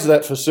 the size of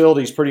that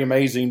facility is pretty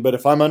amazing. But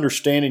if I'm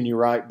understanding you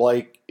right,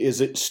 Blake,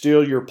 is it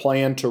still your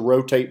plan to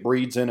rotate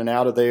breeds in and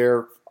out of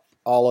there,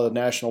 a la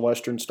National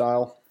Western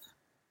style?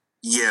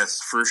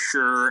 Yes, for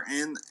sure.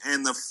 And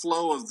the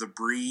flow of the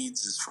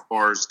breeds, as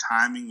far as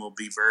timing, will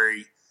be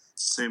very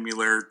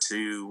similar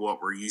to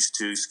what we're used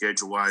to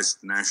schedule-wise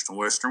at the National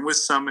Western, with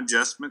some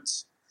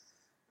adjustments.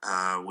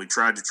 We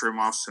tried to trim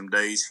off some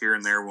days here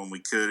and there when we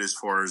could, as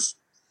far as,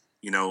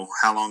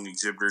 how long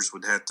exhibitors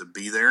would have to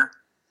be there,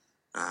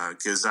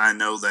 because I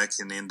know that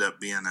can end up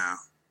being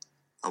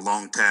a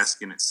long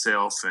task in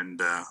itself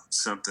and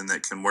something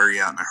that can wear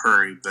you out in a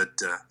hurry. But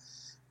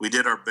we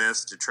did our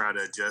best to try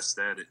to adjust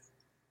that,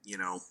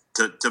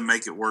 to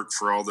make it work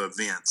for all the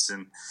events.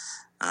 And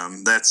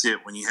that's it.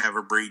 When you have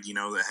a breed,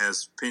 that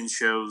has pin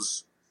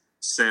shows,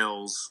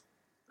 sales,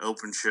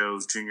 open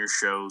shows, junior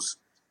shows,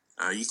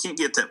 you can't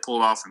get that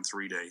pulled off in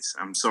 3 days.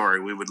 I'm sorry.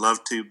 We would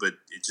love to, but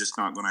it's just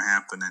not going to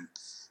happen, and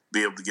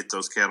be able to get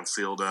those cattle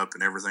filled up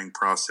and everything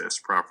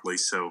processed properly.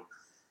 So,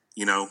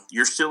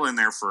 you're still in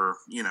there for,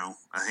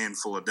 a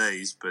handful of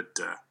days, but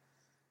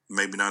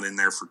maybe not in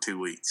there for 2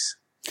 weeks.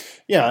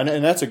 Yeah,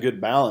 and that's a good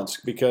balance,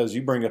 because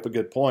you bring up a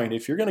good point.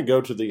 If you're going to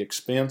go to the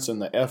expense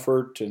and the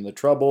effort and the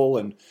trouble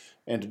and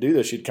to do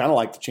this, you'd kind of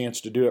like the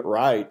chance to do it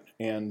right.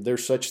 And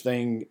there's such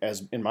thing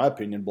as, in my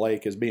opinion,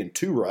 Blake, as being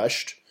too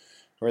rushed,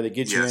 where they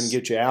get you in,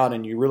 get you out,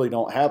 and you really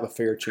don't have a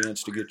fair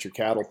chance to get your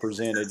cattle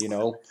presented.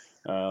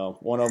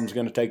 One of them's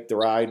going to take the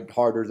ride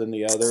harder than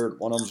the other.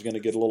 One of them's going to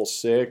get a little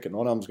sick, and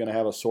one of them's going to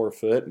have a sore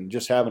foot. And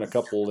just having a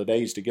couple of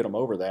days to get them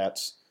over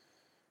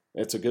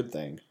it's a good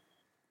thing.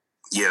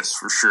 Yes,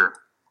 for sure.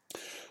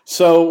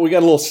 So we got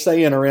a little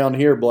saying around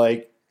here,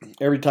 Blake.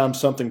 Every time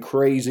something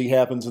crazy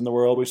happens in the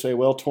world, we say,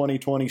 well,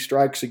 2020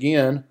 strikes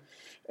again.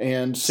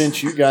 And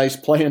since you guys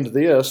planned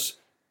this,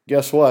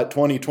 guess what?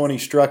 2020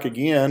 struck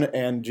again.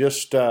 And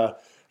just, I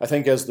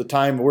think as the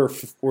time we're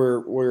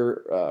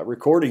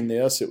recording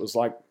this, it was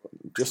like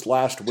just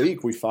last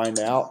week we find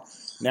out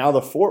now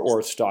the Fort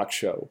Worth Stock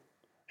Show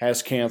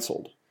has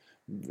canceled.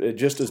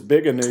 Just as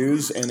big a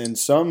news, and in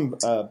some,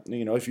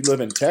 if you live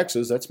in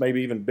Texas, that's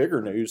maybe even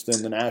bigger news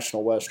than the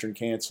National Western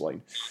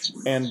canceling.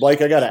 And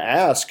Blake, I got to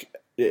ask,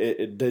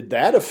 did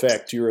that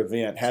affect your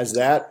event? Has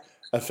that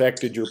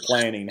affected your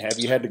planning? Have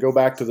you had to go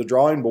back to the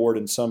drawing board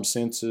in some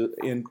sense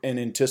in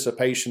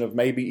anticipation of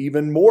maybe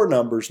even more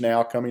numbers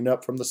now coming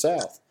up from the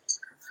South?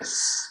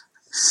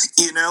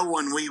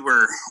 When we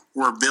were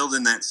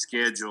building that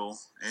schedule,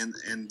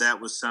 and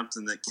that was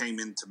something that came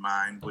into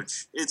mind,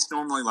 which it's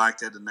normally like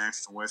that at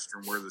National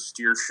Western, where the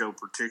steer show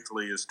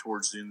particularly is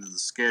towards the end of the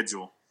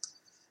schedule,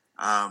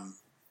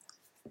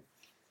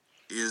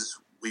 is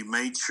we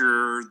made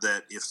sure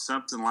that if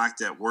something like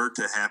that were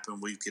to happen,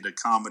 we could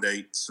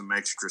accommodate some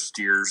extra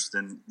steers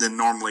than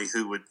normally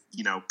who would,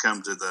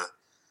 come to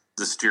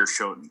the steer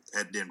show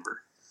at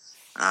Denver.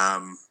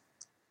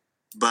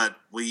 But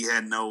we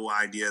had no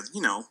idea,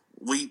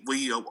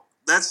 we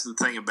that's the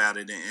thing about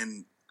it.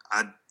 And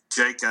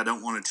Jake, I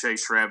don't want to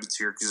chase rabbits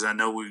here because I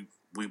know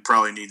we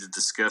probably need to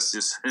discuss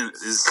this.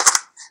 This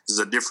is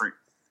a different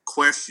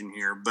question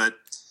here, but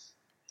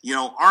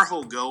our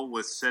whole goal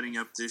with setting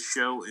up this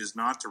show is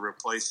not to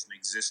replace an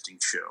existing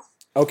show.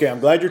 Okay, I'm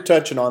glad you're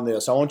touching on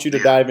this. I want you to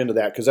dive into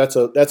that because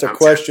that's a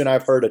question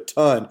I've heard a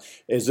ton.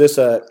 Is this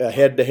a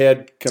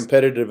head-to-head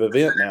competitive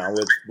event now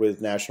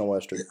with National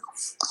Western?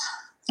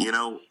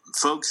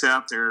 Folks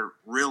out there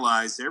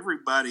realize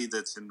everybody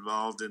that's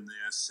involved in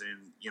this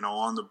and,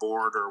 on the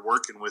board or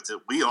working with it,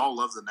 we all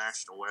love the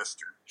National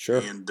Western. Sure.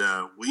 And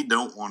we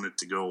don't want it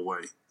to go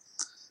away.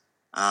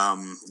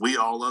 We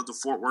all love the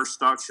Fort Worth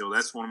Stock Show.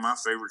 That's one of my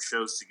favorite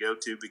shows to go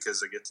to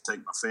because I get to take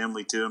my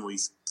family to, and we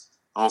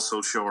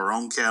also show our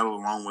own cattle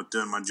along with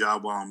doing my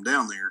job while I'm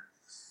down there.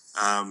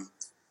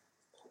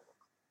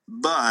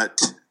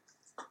 But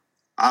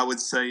I would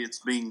say it's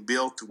being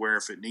built to where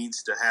if it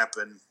needs to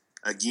happen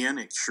again,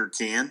 it sure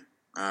can.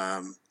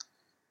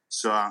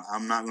 So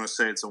I'm not going to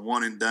say it's a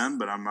one and done,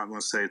 but I'm not going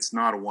to say it's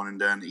not a one and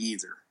done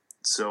either.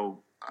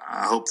 So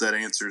I hope that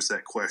answers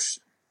that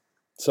question.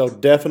 So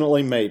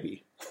definitely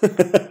maybe.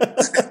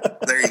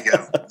 There you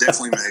go.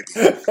 Definitely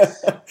maybe.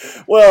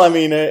 Well, I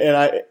mean,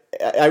 and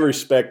I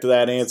respect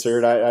that answer,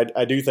 and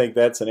I do think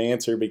that's an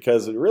answer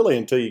because really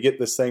until you get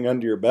this thing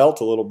under your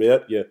belt a little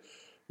bit,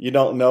 you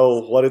don't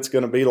know what it's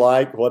going to be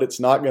like, what it's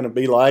not going to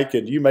be like,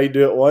 and you may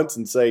do it once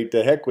and say,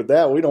 to heck with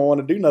that, we don't want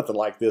to do nothing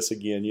like this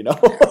again,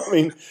 I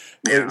mean,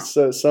 it's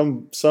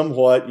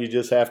somewhat you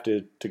just have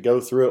to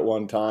go through it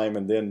one time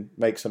and then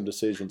make some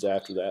decisions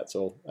after that,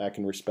 so I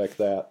can respect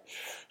that.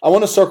 I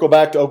want to circle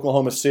back to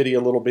Oklahoma City a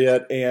little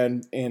bit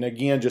and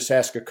again, just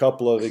ask a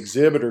couple of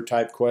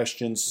exhibitor-type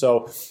questions.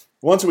 So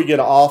once we get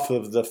off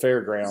of the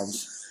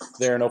fairgrounds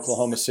there in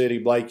Oklahoma City,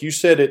 Blake, you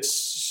said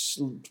it's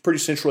pretty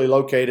centrally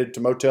located to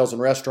motels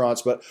and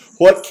restaurants, but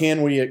what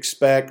can we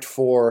expect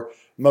for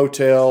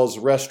motels,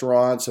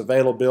 restaurants,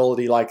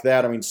 availability like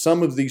that? I mean,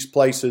 some of these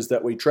places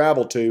that we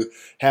travel to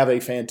have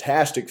a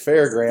fantastic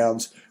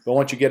fairgrounds, but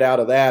once you get out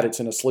of that, it's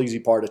in a sleazy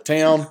part of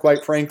town,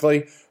 quite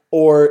frankly,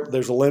 or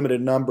there's a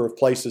limited number of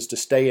places to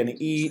stay and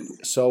eat.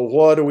 So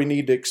what do we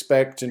need to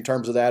expect in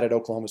terms of that at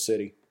Oklahoma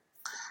City?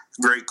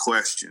 Great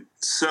question.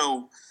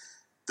 So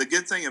the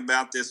good thing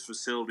about this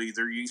facility,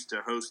 they're used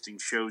to hosting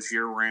shows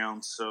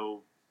year-round.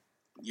 So,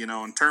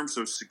 in terms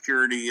of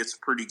security, it's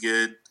pretty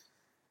good.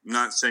 I'm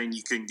not saying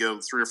you can go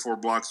 3 or 4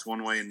 blocks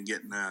one way and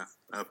get in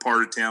a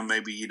part of town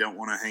maybe you don't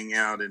want to hang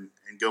out and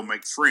go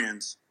make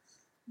friends.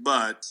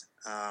 But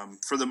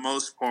for the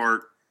most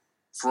part,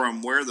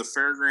 from where the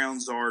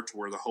fairgrounds are to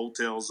where the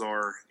hotels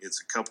are,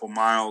 it's a couple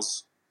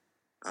miles.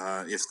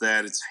 If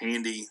that, it's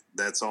handy.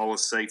 That's all a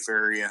safe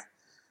area.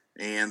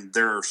 And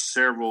there are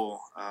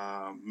several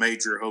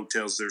major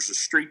hotels. There's a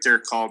street there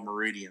called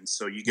Meridian.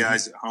 So you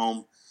guys at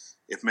home,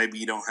 if maybe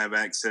you don't have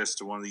access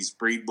to one of these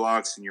breed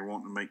blocks and you're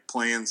wanting to make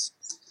plans,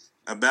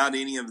 about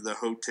any of the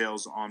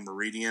hotels on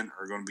Meridian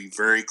are going to be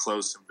very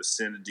close in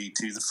vicinity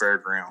to the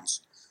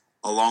fairgrounds.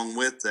 Along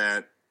with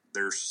that,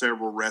 there's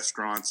several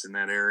restaurants in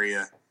that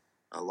area,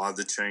 a lot of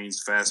the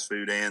chains, fast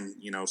food and,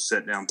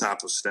 set-down type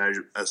of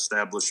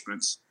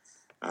establishments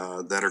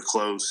that are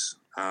close.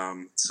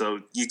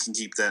 So you can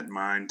keep that in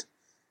mind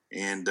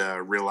and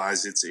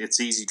realize it's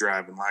easy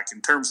driving. Like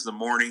in terms of the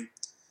morning,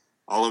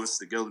 all of us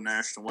that go to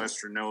National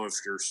Western know if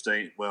you're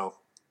staying,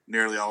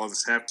 nearly all of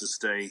us have to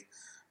stay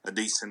a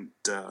decent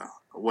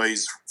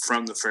ways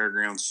from the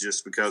fairgrounds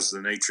just because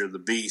of the nature of the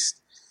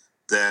beast,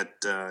 that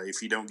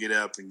if you don't get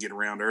up and get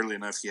around early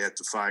enough, you have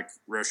to fight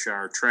rush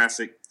hour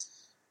traffic.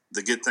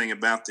 The good thing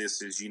about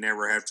this is you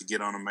never have to get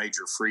on a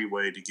major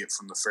freeway to get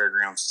from the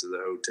fairgrounds to the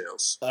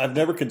hotels. I've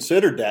never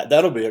considered that.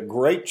 That'll be a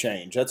great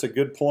change. That's a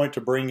good point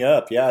to bring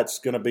up. Yeah, it's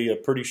going to be a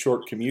pretty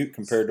short commute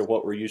compared to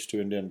what we're used to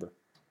in Denver.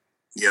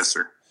 Yes,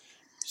 sir.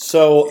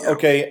 So,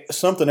 okay,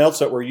 something else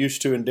that we're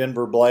used to in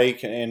Denver,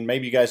 Blake, and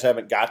maybe you guys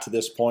haven't got to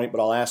this point,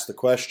 but I'll ask the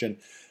question.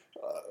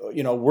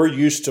 We're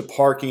used to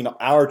parking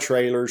our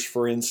trailers,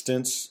 for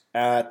instance,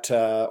 at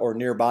or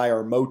nearby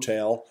our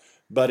motel.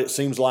 But it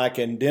seems like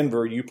in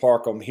Denver, you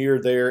park them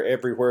here, there,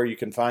 everywhere you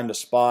can find a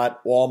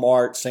spot.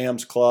 Walmart,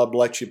 Sam's Club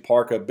lets you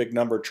park a big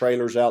number of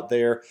trailers out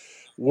there.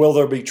 Will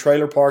there be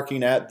trailer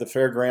parking at the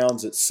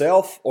fairgrounds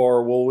itself,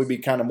 or will we be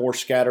kind of more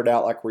scattered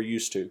out like we're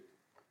used to?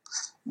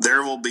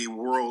 There will be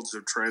worlds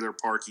of trailer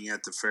parking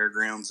at the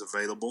fairgrounds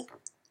available.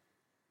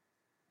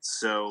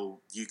 So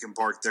you can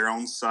park there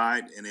on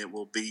site, and it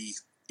will be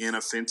in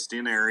a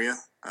fenced-in area,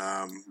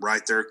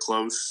 right there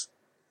close.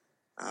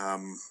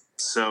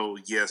 So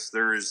yes,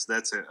 there is.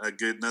 That's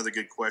another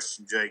good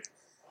question, Jake.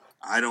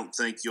 I don't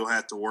think you'll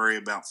have to worry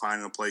about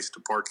finding a place to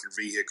park your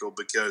vehicle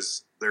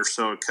because they're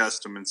so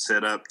accustomed and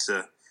set up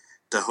to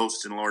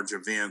hosting large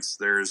events.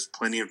 There's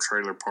plenty of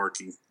trailer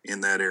parking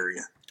in that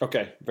area.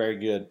 Okay, very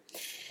good.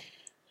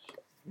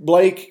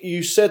 Blake,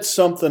 you said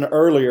something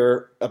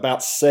earlier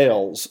about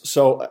sales.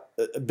 So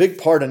a big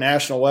part of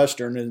National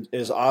Western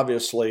is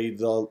obviously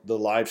the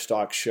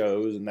livestock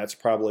shows, and that's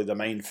probably the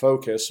main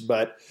focus,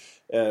 but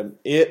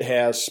it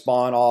has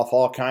spawned off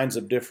all kinds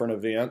of different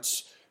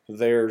events.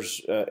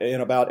 There's in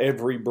about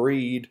every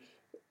breed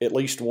at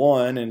least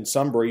one, and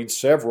some breeds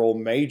several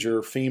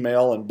major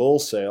female and bull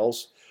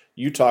sales.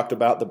 You talked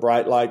about the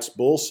Bright Lights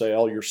bull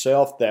sale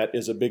yourself. That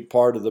is a big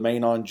part of the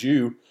Maine on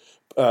Jew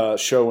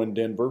show in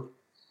Denver.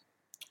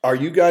 Are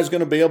you guys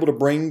going to be able to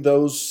bring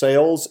those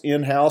sales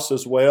in-house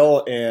as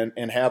well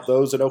and have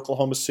those at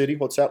Oklahoma City?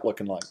 What's that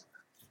looking like?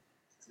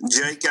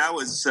 Jake, I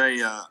would say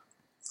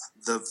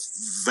the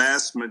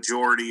vast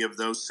majority of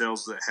those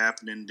sales that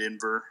happen in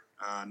Denver,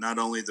 not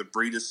only the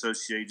breed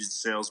associated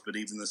sales, but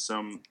even the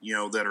some,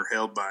 that are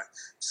held by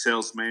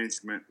sales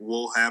management,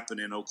 will happen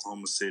in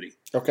Oklahoma City.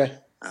 Okay.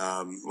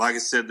 Like I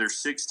said, there's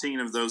 16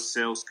 of those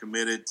sales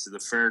committed to the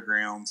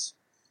fairgrounds,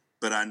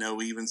 but I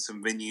know even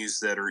some venues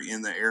that are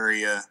in the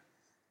area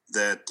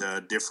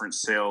that different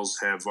sales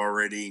have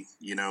already,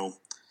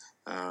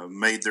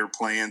 made their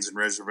plans and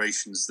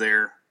reservations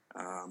there.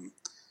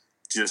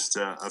 Just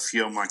a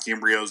few of them, like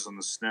Embryos on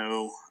the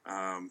Snow,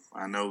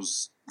 I know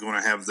is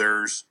going to have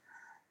theirs,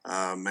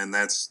 and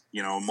that's,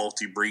 a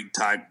multi-breed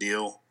type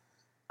deal,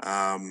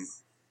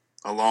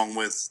 along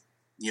with,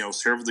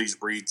 several of these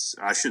breeds.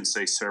 I shouldn't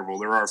say several.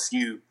 There are a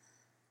few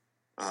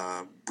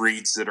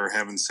breeds that are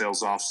having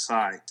sales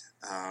off-site,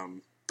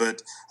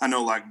 but I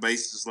know like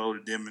Bases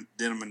Loaded,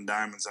 Denim and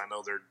Diamonds, I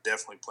know they're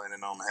definitely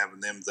planning on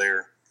having them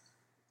there.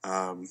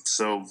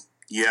 So,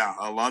 yeah,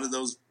 a lot of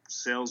those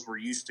sales we're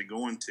used to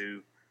going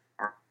to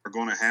are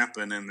going to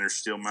happen, and there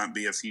still might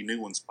be a few new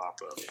ones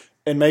pop up.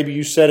 And maybe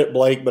you said it,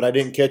 Blake, but I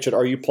didn't catch it.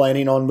 Are you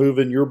planning on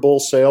moving your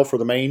bull sale for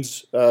the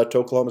Maines to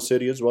Oklahoma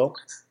City as well?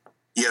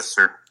 Yes,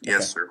 sir.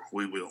 Yes, sir.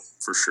 We will,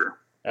 for sure.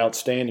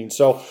 Outstanding.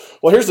 So,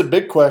 well, here's the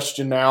big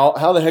question now.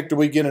 How the heck do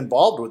we get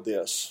involved with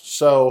this?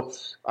 So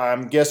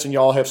I'm guessing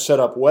y'all have set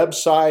up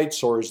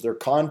websites, or is there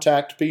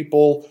contact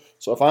people?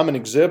 So if I'm an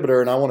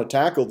exhibitor and I want to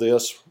tackle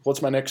this,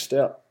 what's my next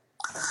step?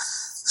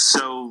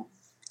 So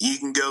you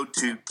can go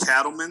to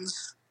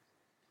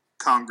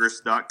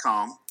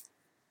cattlemen'scongress.com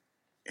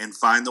and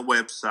find the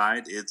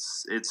website.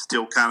 It's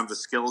still kind of a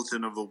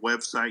skeleton of a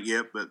website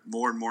yet, but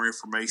more and more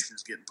information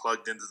is getting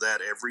plugged into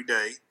that every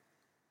day.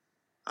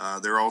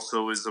 There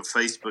also is a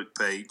Facebook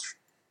page.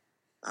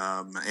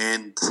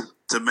 And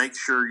to make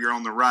sure you're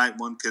on the right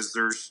one, because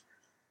there's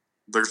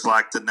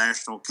like the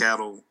National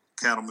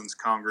Cattlemen's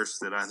Congress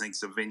that I think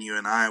is a venue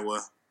in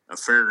Iowa, a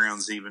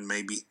fairgrounds even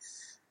maybe.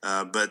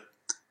 But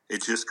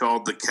it's just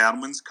called the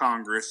Cattlemen's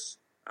Congress,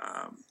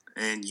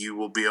 and you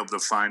will be able to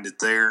find it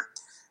there.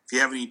 If you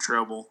have any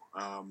trouble,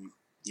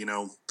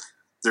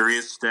 there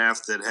is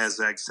staff that has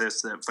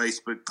access to that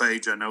Facebook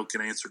page. I know can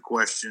answer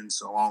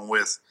questions, along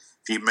with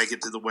if you make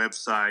it to the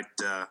website,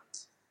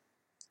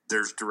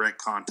 there's direct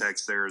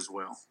contacts there as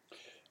well.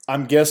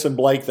 I'm guessing,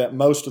 Blake, that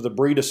most of the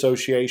breed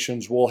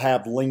associations will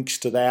have links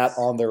to that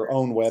on their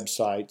own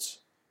websites.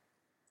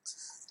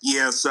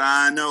 Yes,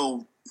 I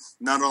know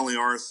not only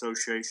our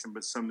association,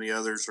 but some of the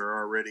others are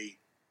already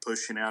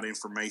pushing out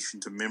information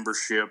to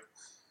membership,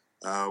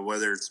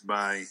 whether it's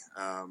by,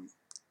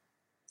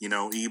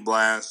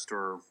 e-blast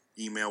or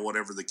email,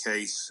 whatever the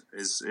case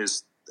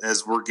is.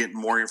 As we're getting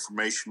more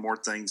information, more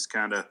things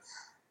kind of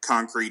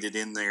concreted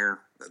in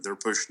there, they're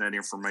pushing that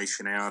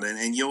information out.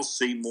 And you'll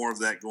see more of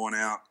that going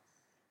out,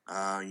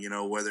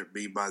 whether it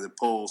be by the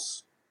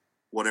Pulse,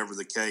 whatever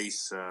the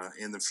case,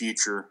 in the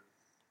future,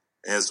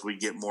 as we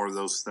get more of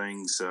those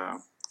things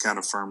kind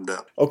of firmed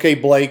up. Okay,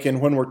 Blake, and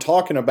when we're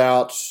talking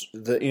about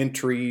the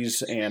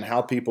entries and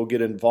how people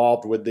get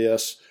involved with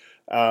this,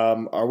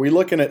 are we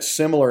looking at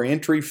similar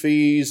entry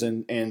fees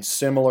and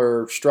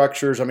similar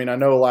structures? I mean, I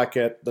know like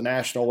at the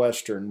National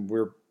Western,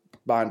 we're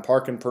buying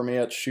parking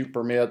permits, shoot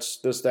permits,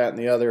 this, that, and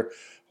the other.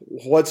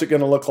 What's it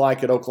going to look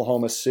like at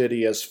Oklahoma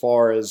City as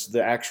far as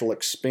the actual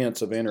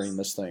expense of entering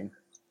this thing?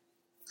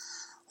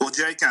 Well,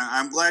 Jake,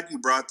 I'm glad you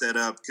brought that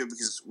up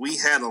because we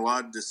had a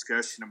lot of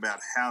discussion about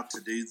how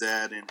to do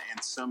that and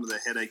some of the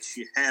headaches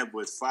you have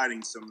with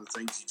fighting some of the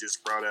things you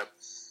just brought up.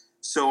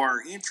 So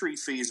our entry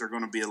fees are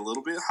going to be a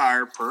little bit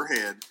higher per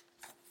head,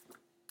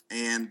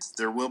 and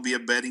there will be a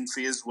bedding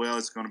fee as well.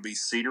 It's going to be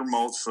cedar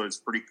mulch, so it's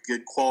pretty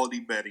good quality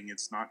bedding.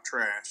 It's not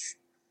trash.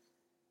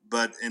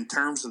 But in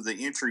terms of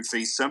the entry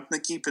fee, something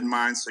to keep in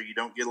mind so you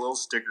don't get a little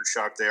sticker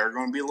shock. They are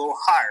going to be a little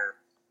higher,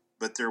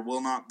 but there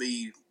will not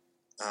be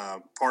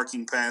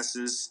parking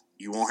passes.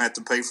 You won't have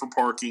to pay for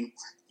parking.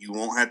 You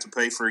won't have to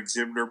pay for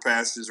exhibitor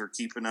passes or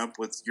keeping up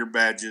with your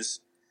badges.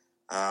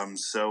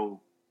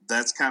 So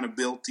that's kind of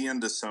built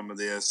into some of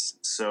this.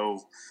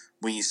 So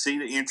when you see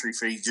the entry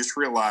fee, just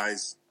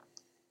realize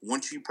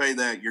once you pay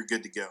that, you're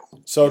good to go.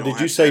 So did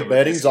you say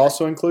bedding's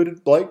also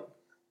included, Blake?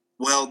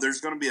 Well,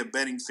 there's going to be a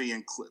bedding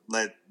fee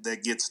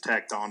that gets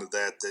tacked onto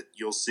that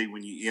you'll see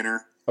when you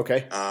enter.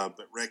 Okay.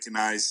 But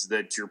recognize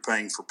that you're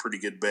paying for pretty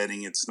good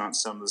bedding. It's not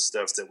some of the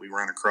stuff that we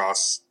run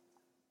across,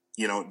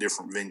 at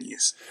different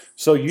venues.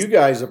 So you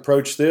guys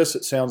approach this,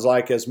 it sounds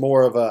like, as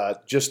more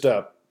of just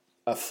a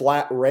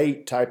flat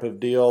rate type of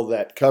deal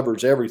that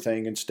covers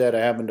everything instead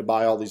of having to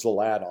buy all these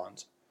little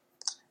add-ons.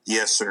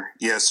 Yes, sir.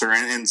 Yes, sir.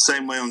 And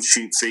same way on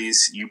shoot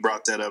fees. You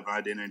brought that up. I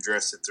didn't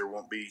address it. There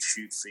won't be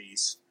shoot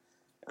fees.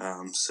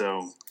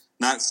 So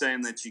not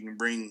saying that you can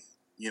bring,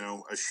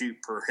 a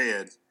shoot per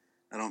head,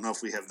 I don't know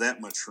if we have that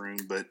much room,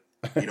 but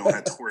you don't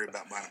have to worry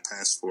about buying a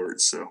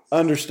passport. So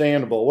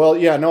understandable. Well,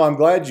 yeah, no, I'm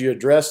glad you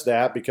addressed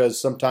that, because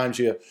sometimes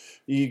you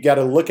got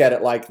to look at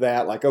it like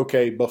that. Like,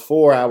 okay,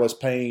 before I was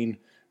paying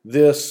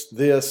this,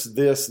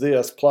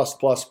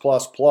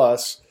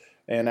 plus,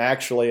 and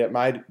actually it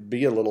might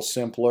be a little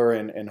simpler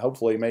and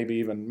hopefully maybe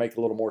even make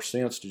a little more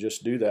sense to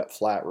just do that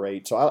flat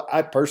rate. So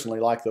I personally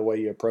like the way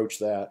you approach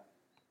that.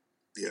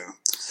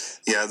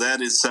 Yeah,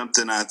 that is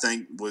something I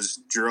think was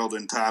Gerald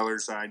and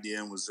Tyler's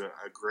idea, and was a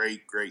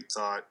great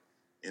thought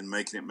in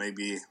making it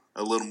maybe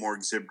a little more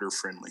exhibitor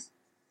friendly.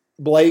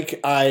 Blake,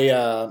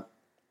 I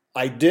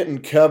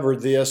didn't cover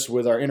this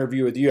with our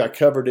interview with you. I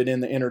covered it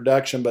in the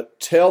introduction, but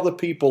tell the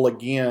people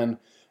again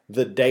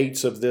the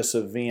dates of this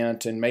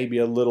event and maybe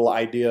a little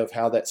idea of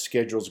how that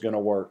schedule is going to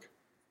work.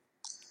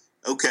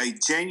 Okay,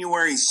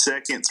 January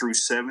 2nd through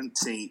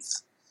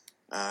 17th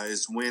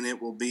is when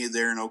it will be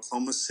there in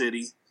Oklahoma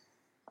City.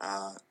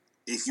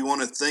 If you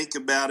want to think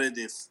about it,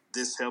 if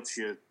this helps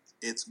you,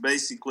 it's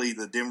basically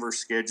the Denver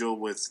schedule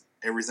with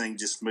everything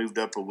just moved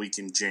up a week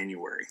in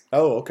January.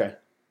 Oh, okay.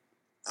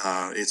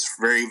 It's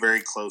very,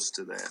 very close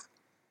to that.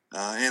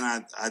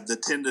 And the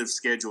tentative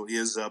schedule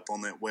is up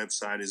on that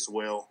website as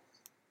well,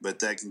 but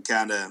that can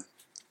kind of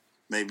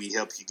maybe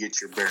help you get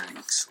your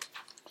bearings.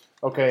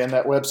 Okay, and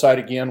that website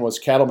again was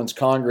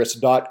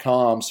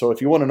cattlemen'scongress.com. So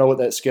if you want to know what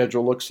that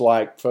schedule looks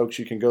like, folks,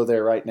 you can go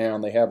there right now,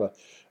 and they have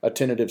a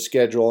tentative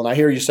schedule. And I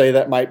hear you say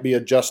that might be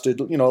adjusted,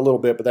 a little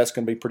bit, but that's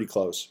going to be pretty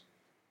close.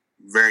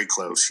 Very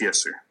close, yes,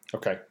 sir.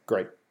 Okay,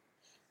 great.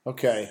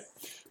 Okay.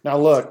 Now,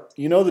 look,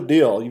 you know the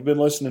deal. You've been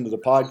listening to the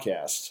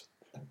podcast.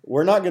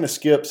 We're not going to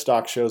skip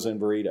stock shows and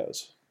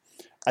burritos.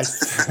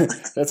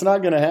 That's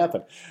not going to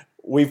happen.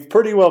 We've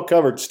pretty well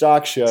covered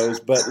stock shows,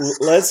 but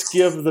let's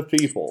give the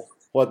people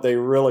what they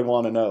really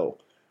want to know.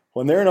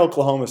 When they're in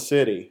Oklahoma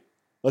City,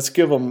 let's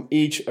give them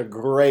each a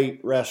great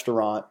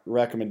restaurant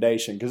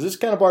recommendation, because it's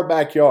kind of our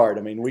backyard.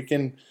 I mean,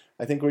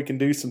 I think we can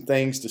do some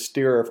things to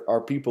steer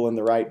our people in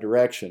the right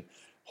direction.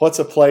 What's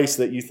a place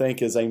that you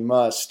think is a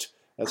must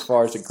as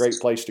far as a great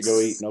place to go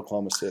eat in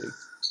Oklahoma City?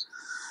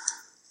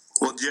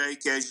 Well,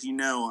 Jake, as you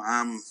know,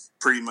 I'm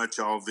pretty much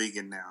all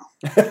vegan now.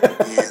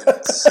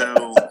 And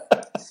so,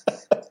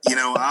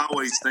 I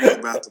always think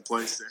about the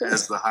place that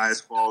has the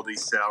highest quality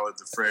salad,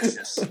 the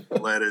freshest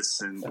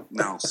lettuce, and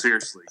no,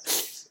 seriously.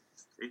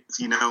 If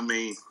you know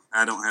me,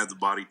 I don't have the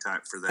body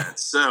type for that.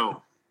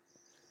 So,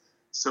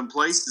 some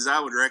places I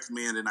would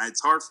recommend, and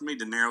it's hard for me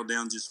to narrow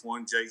down just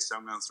one, Jake, so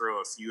I'm going to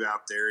throw a few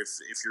out there.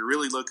 If you're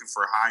really looking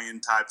for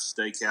high-end type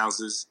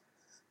steakhouses,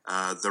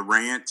 the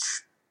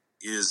Ranch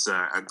is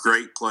a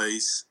great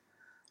place.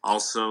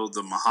 Also,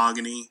 the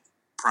Mahogany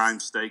Prime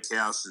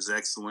Steakhouse is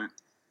excellent.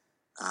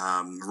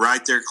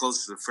 Right there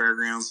close to the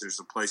fairgrounds, there's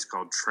a place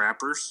called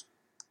Trappers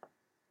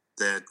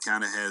that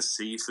kind of has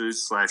seafood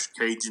 /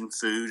 Cajun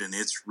food, and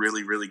it's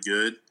really, really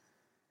good.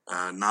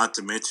 Not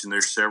to mention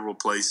there's several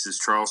places,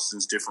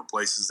 Charleston's different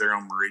places there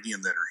on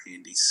Meridian that are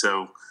handy.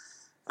 So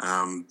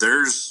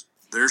there's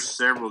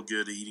several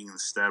good eating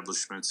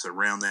establishments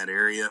around that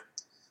area.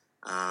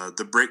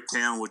 The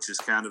Bricktown, which is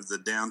kind of the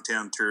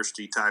downtown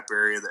touristy type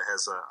area that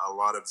has a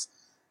lot of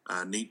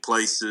neat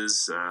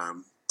places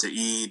to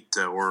eat,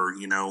 or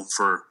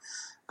for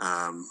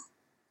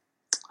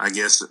I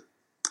guess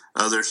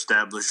other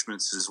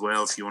establishments as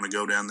well. If you want to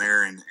go down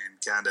there and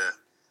kind of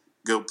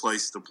go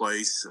place to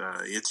place,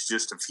 it's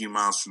just a few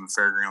miles from the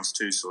fairgrounds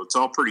too, so it's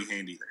all pretty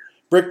handy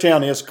there.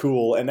 Bricktown is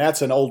cool, and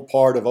that's an old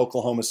part of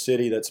Oklahoma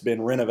City that's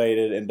been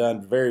renovated and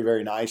done very,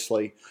 very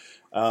nicely.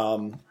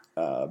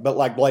 But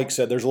like Blake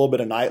said, there's a little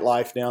bit of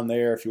nightlife down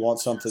there if you want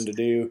something to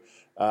do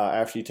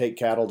after you take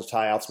cattle to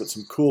tie-outs, but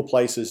some cool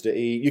places to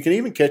eat. You can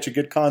even catch a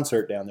good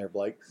concert down there,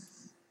 Blake.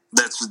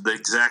 That's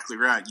exactly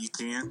right. You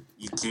can.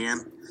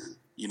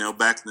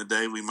 Back in the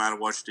day, we might have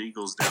watched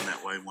Eagles down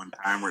that way one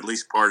time, or at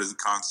least part of the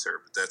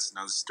concert, but that's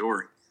another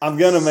story. I'm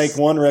going to make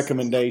one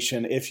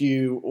recommendation. If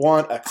you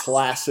want a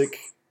classic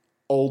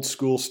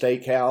old-school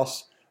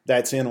steakhouse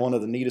that's in one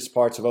of the neatest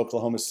parts of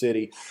Oklahoma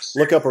City,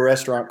 look up a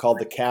restaurant called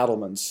the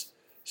Cattlemen's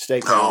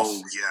Steakhouse.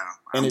 Oh, yeah.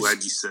 I'm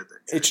glad you said that.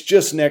 It's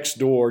just next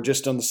door,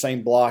 just on the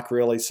same block,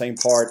 really, same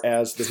part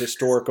as the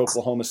historic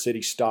Oklahoma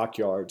City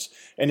stockyards.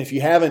 And if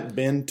you haven't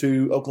been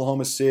to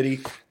Oklahoma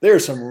City, there are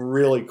some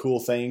really cool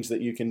things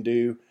that you can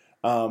do.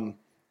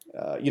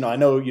 I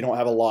know you don't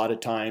have a lot of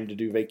time to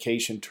do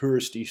vacation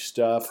touristy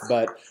stuff,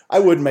 but I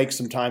would make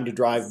some time to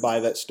drive by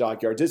that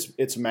stockyards.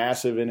 It's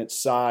massive in its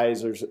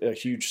size. There's a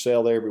huge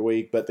sale there every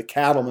week, but the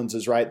Cattlemen's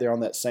is right there on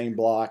that same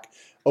block.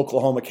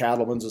 Oklahoma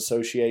Cattlemen's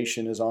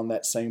Association is on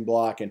that same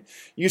block. And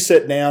you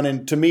sit down,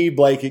 and to me,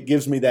 Blake, it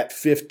gives me that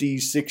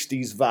 50s,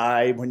 60s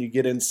vibe when you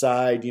get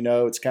inside.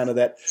 It's kind of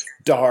that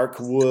dark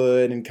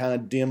wood and kind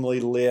of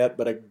dimly lit,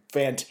 but a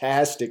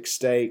fantastic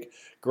steak,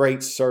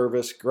 great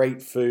service,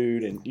 great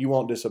food, and you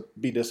won't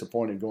be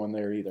disappointed going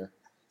there either.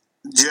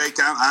 Jake,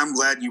 I'm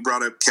glad you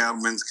brought up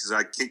Cattlemen's, because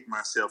I kicked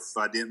myself if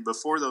I didn't.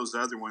 Before those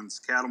other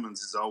ones,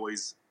 Cattlemen's is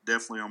always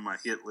definitely on my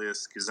hit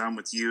list, because I'm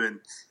with you,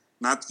 and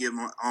not to get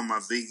on my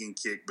vegan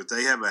kick, but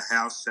they have a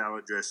house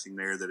salad dressing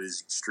there that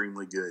is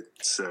extremely good.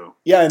 So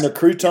yeah, and the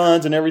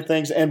croutons and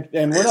everything. And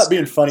we're not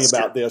being funny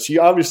about this.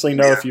 You obviously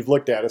know if you've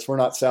looked at us, we're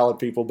not salad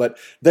people, but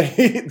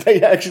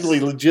they actually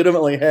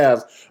legitimately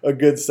have a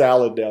good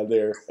salad down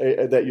there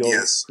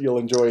that you'll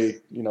enjoy.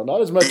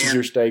 Not as much as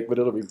your steak, but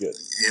it'll be good.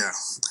 Yeah,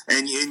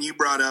 and you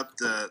brought up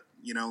the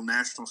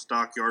National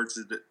Stockyards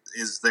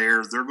is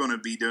there. They're going to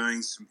be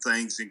doing some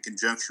things in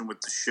conjunction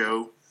with the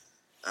show.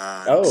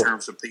 In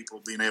terms of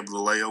people being able to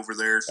lay over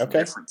there, some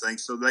different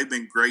things. So they've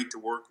been great to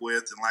work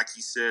with. And like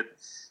you said,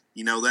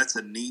 that's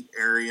a neat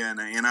area.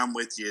 And I'm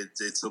with you.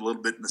 It's a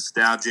little bit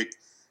nostalgic,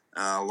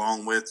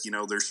 along with,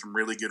 there's some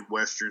really good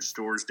Western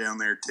stores down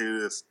there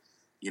too.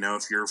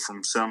 If you're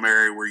from some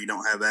area where you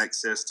don't have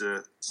access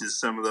to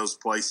some of those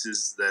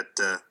places,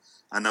 that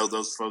I know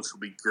those folks will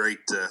be great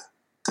to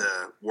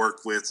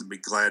work with and be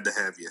glad to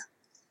have you.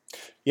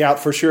 Yeah,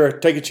 for sure.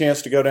 Take a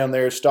chance to go down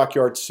there,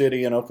 Stockyard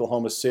City in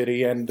Oklahoma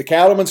City. And the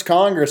Cattlemen's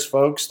Congress,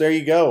 folks, there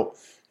you go.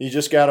 You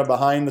just got a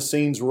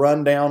behind-the-scenes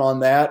rundown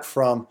on that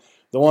from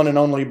the one and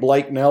only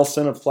Blake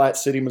Nelson of Platte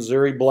City,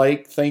 Missouri.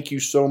 Blake, thank you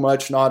so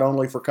much not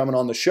only for coming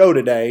on the show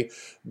today,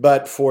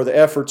 but for the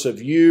efforts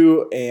of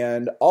you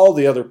and all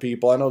the other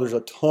people. I know there's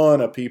a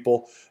ton of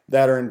people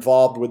that are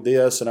involved with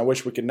this, and I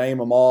wish we could name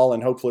them all,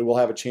 and hopefully we'll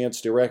have a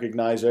chance to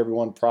recognize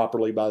everyone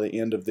properly by the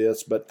end of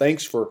this. But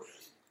thanks for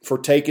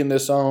taking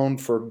this on,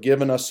 for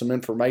giving us some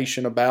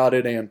information about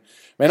it. And,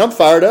 man, I'm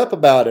fired up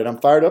about it. I'm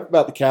fired up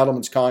about the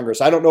Cattlemen's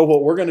Congress. I don't know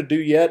what we're going to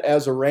do yet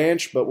as a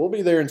ranch, but we'll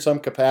be there in some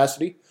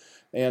capacity.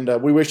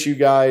 And we wish you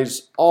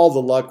guys all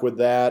the luck with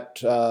that.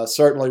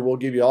 Certainly we'll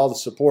give you all the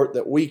support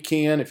that we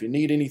can. If you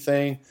need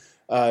anything,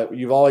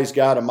 you've always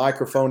got a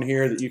microphone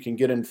here that you can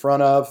get in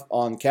front of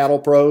on Cattle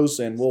Pros,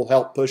 and we'll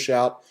help push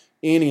out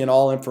any and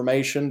all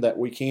information that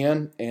we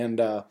can. And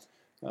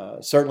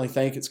certainly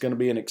think it's going to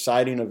be an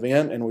exciting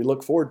event, and we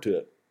look forward to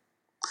it.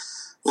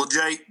 Well,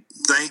 Jay,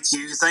 thank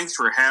you. Thanks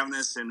for having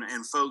us.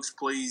 And folks,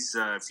 please,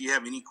 if you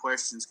have any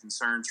questions,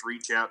 concerns,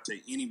 reach out to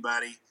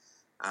anybody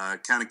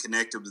kind of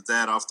connected with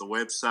that off the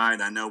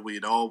website. I know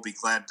we'd all be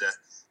glad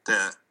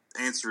to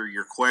answer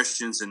your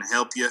questions and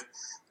help you.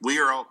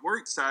 We're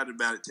excited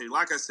about it, too.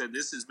 Like I said,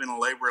 this has been a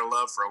labor of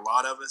love for a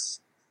lot of us,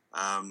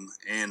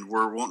 and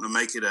we're wanting to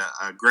make it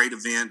a great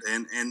event.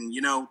 And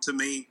to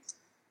me,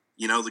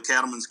 the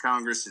Cattlemen's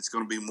Congress, it's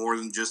going to be more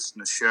than just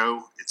a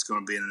show. It's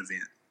going to be an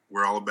event.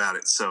 We're all about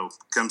it. So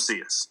come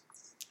see us.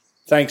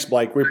 Thanks,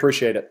 Blake. We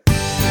appreciate it.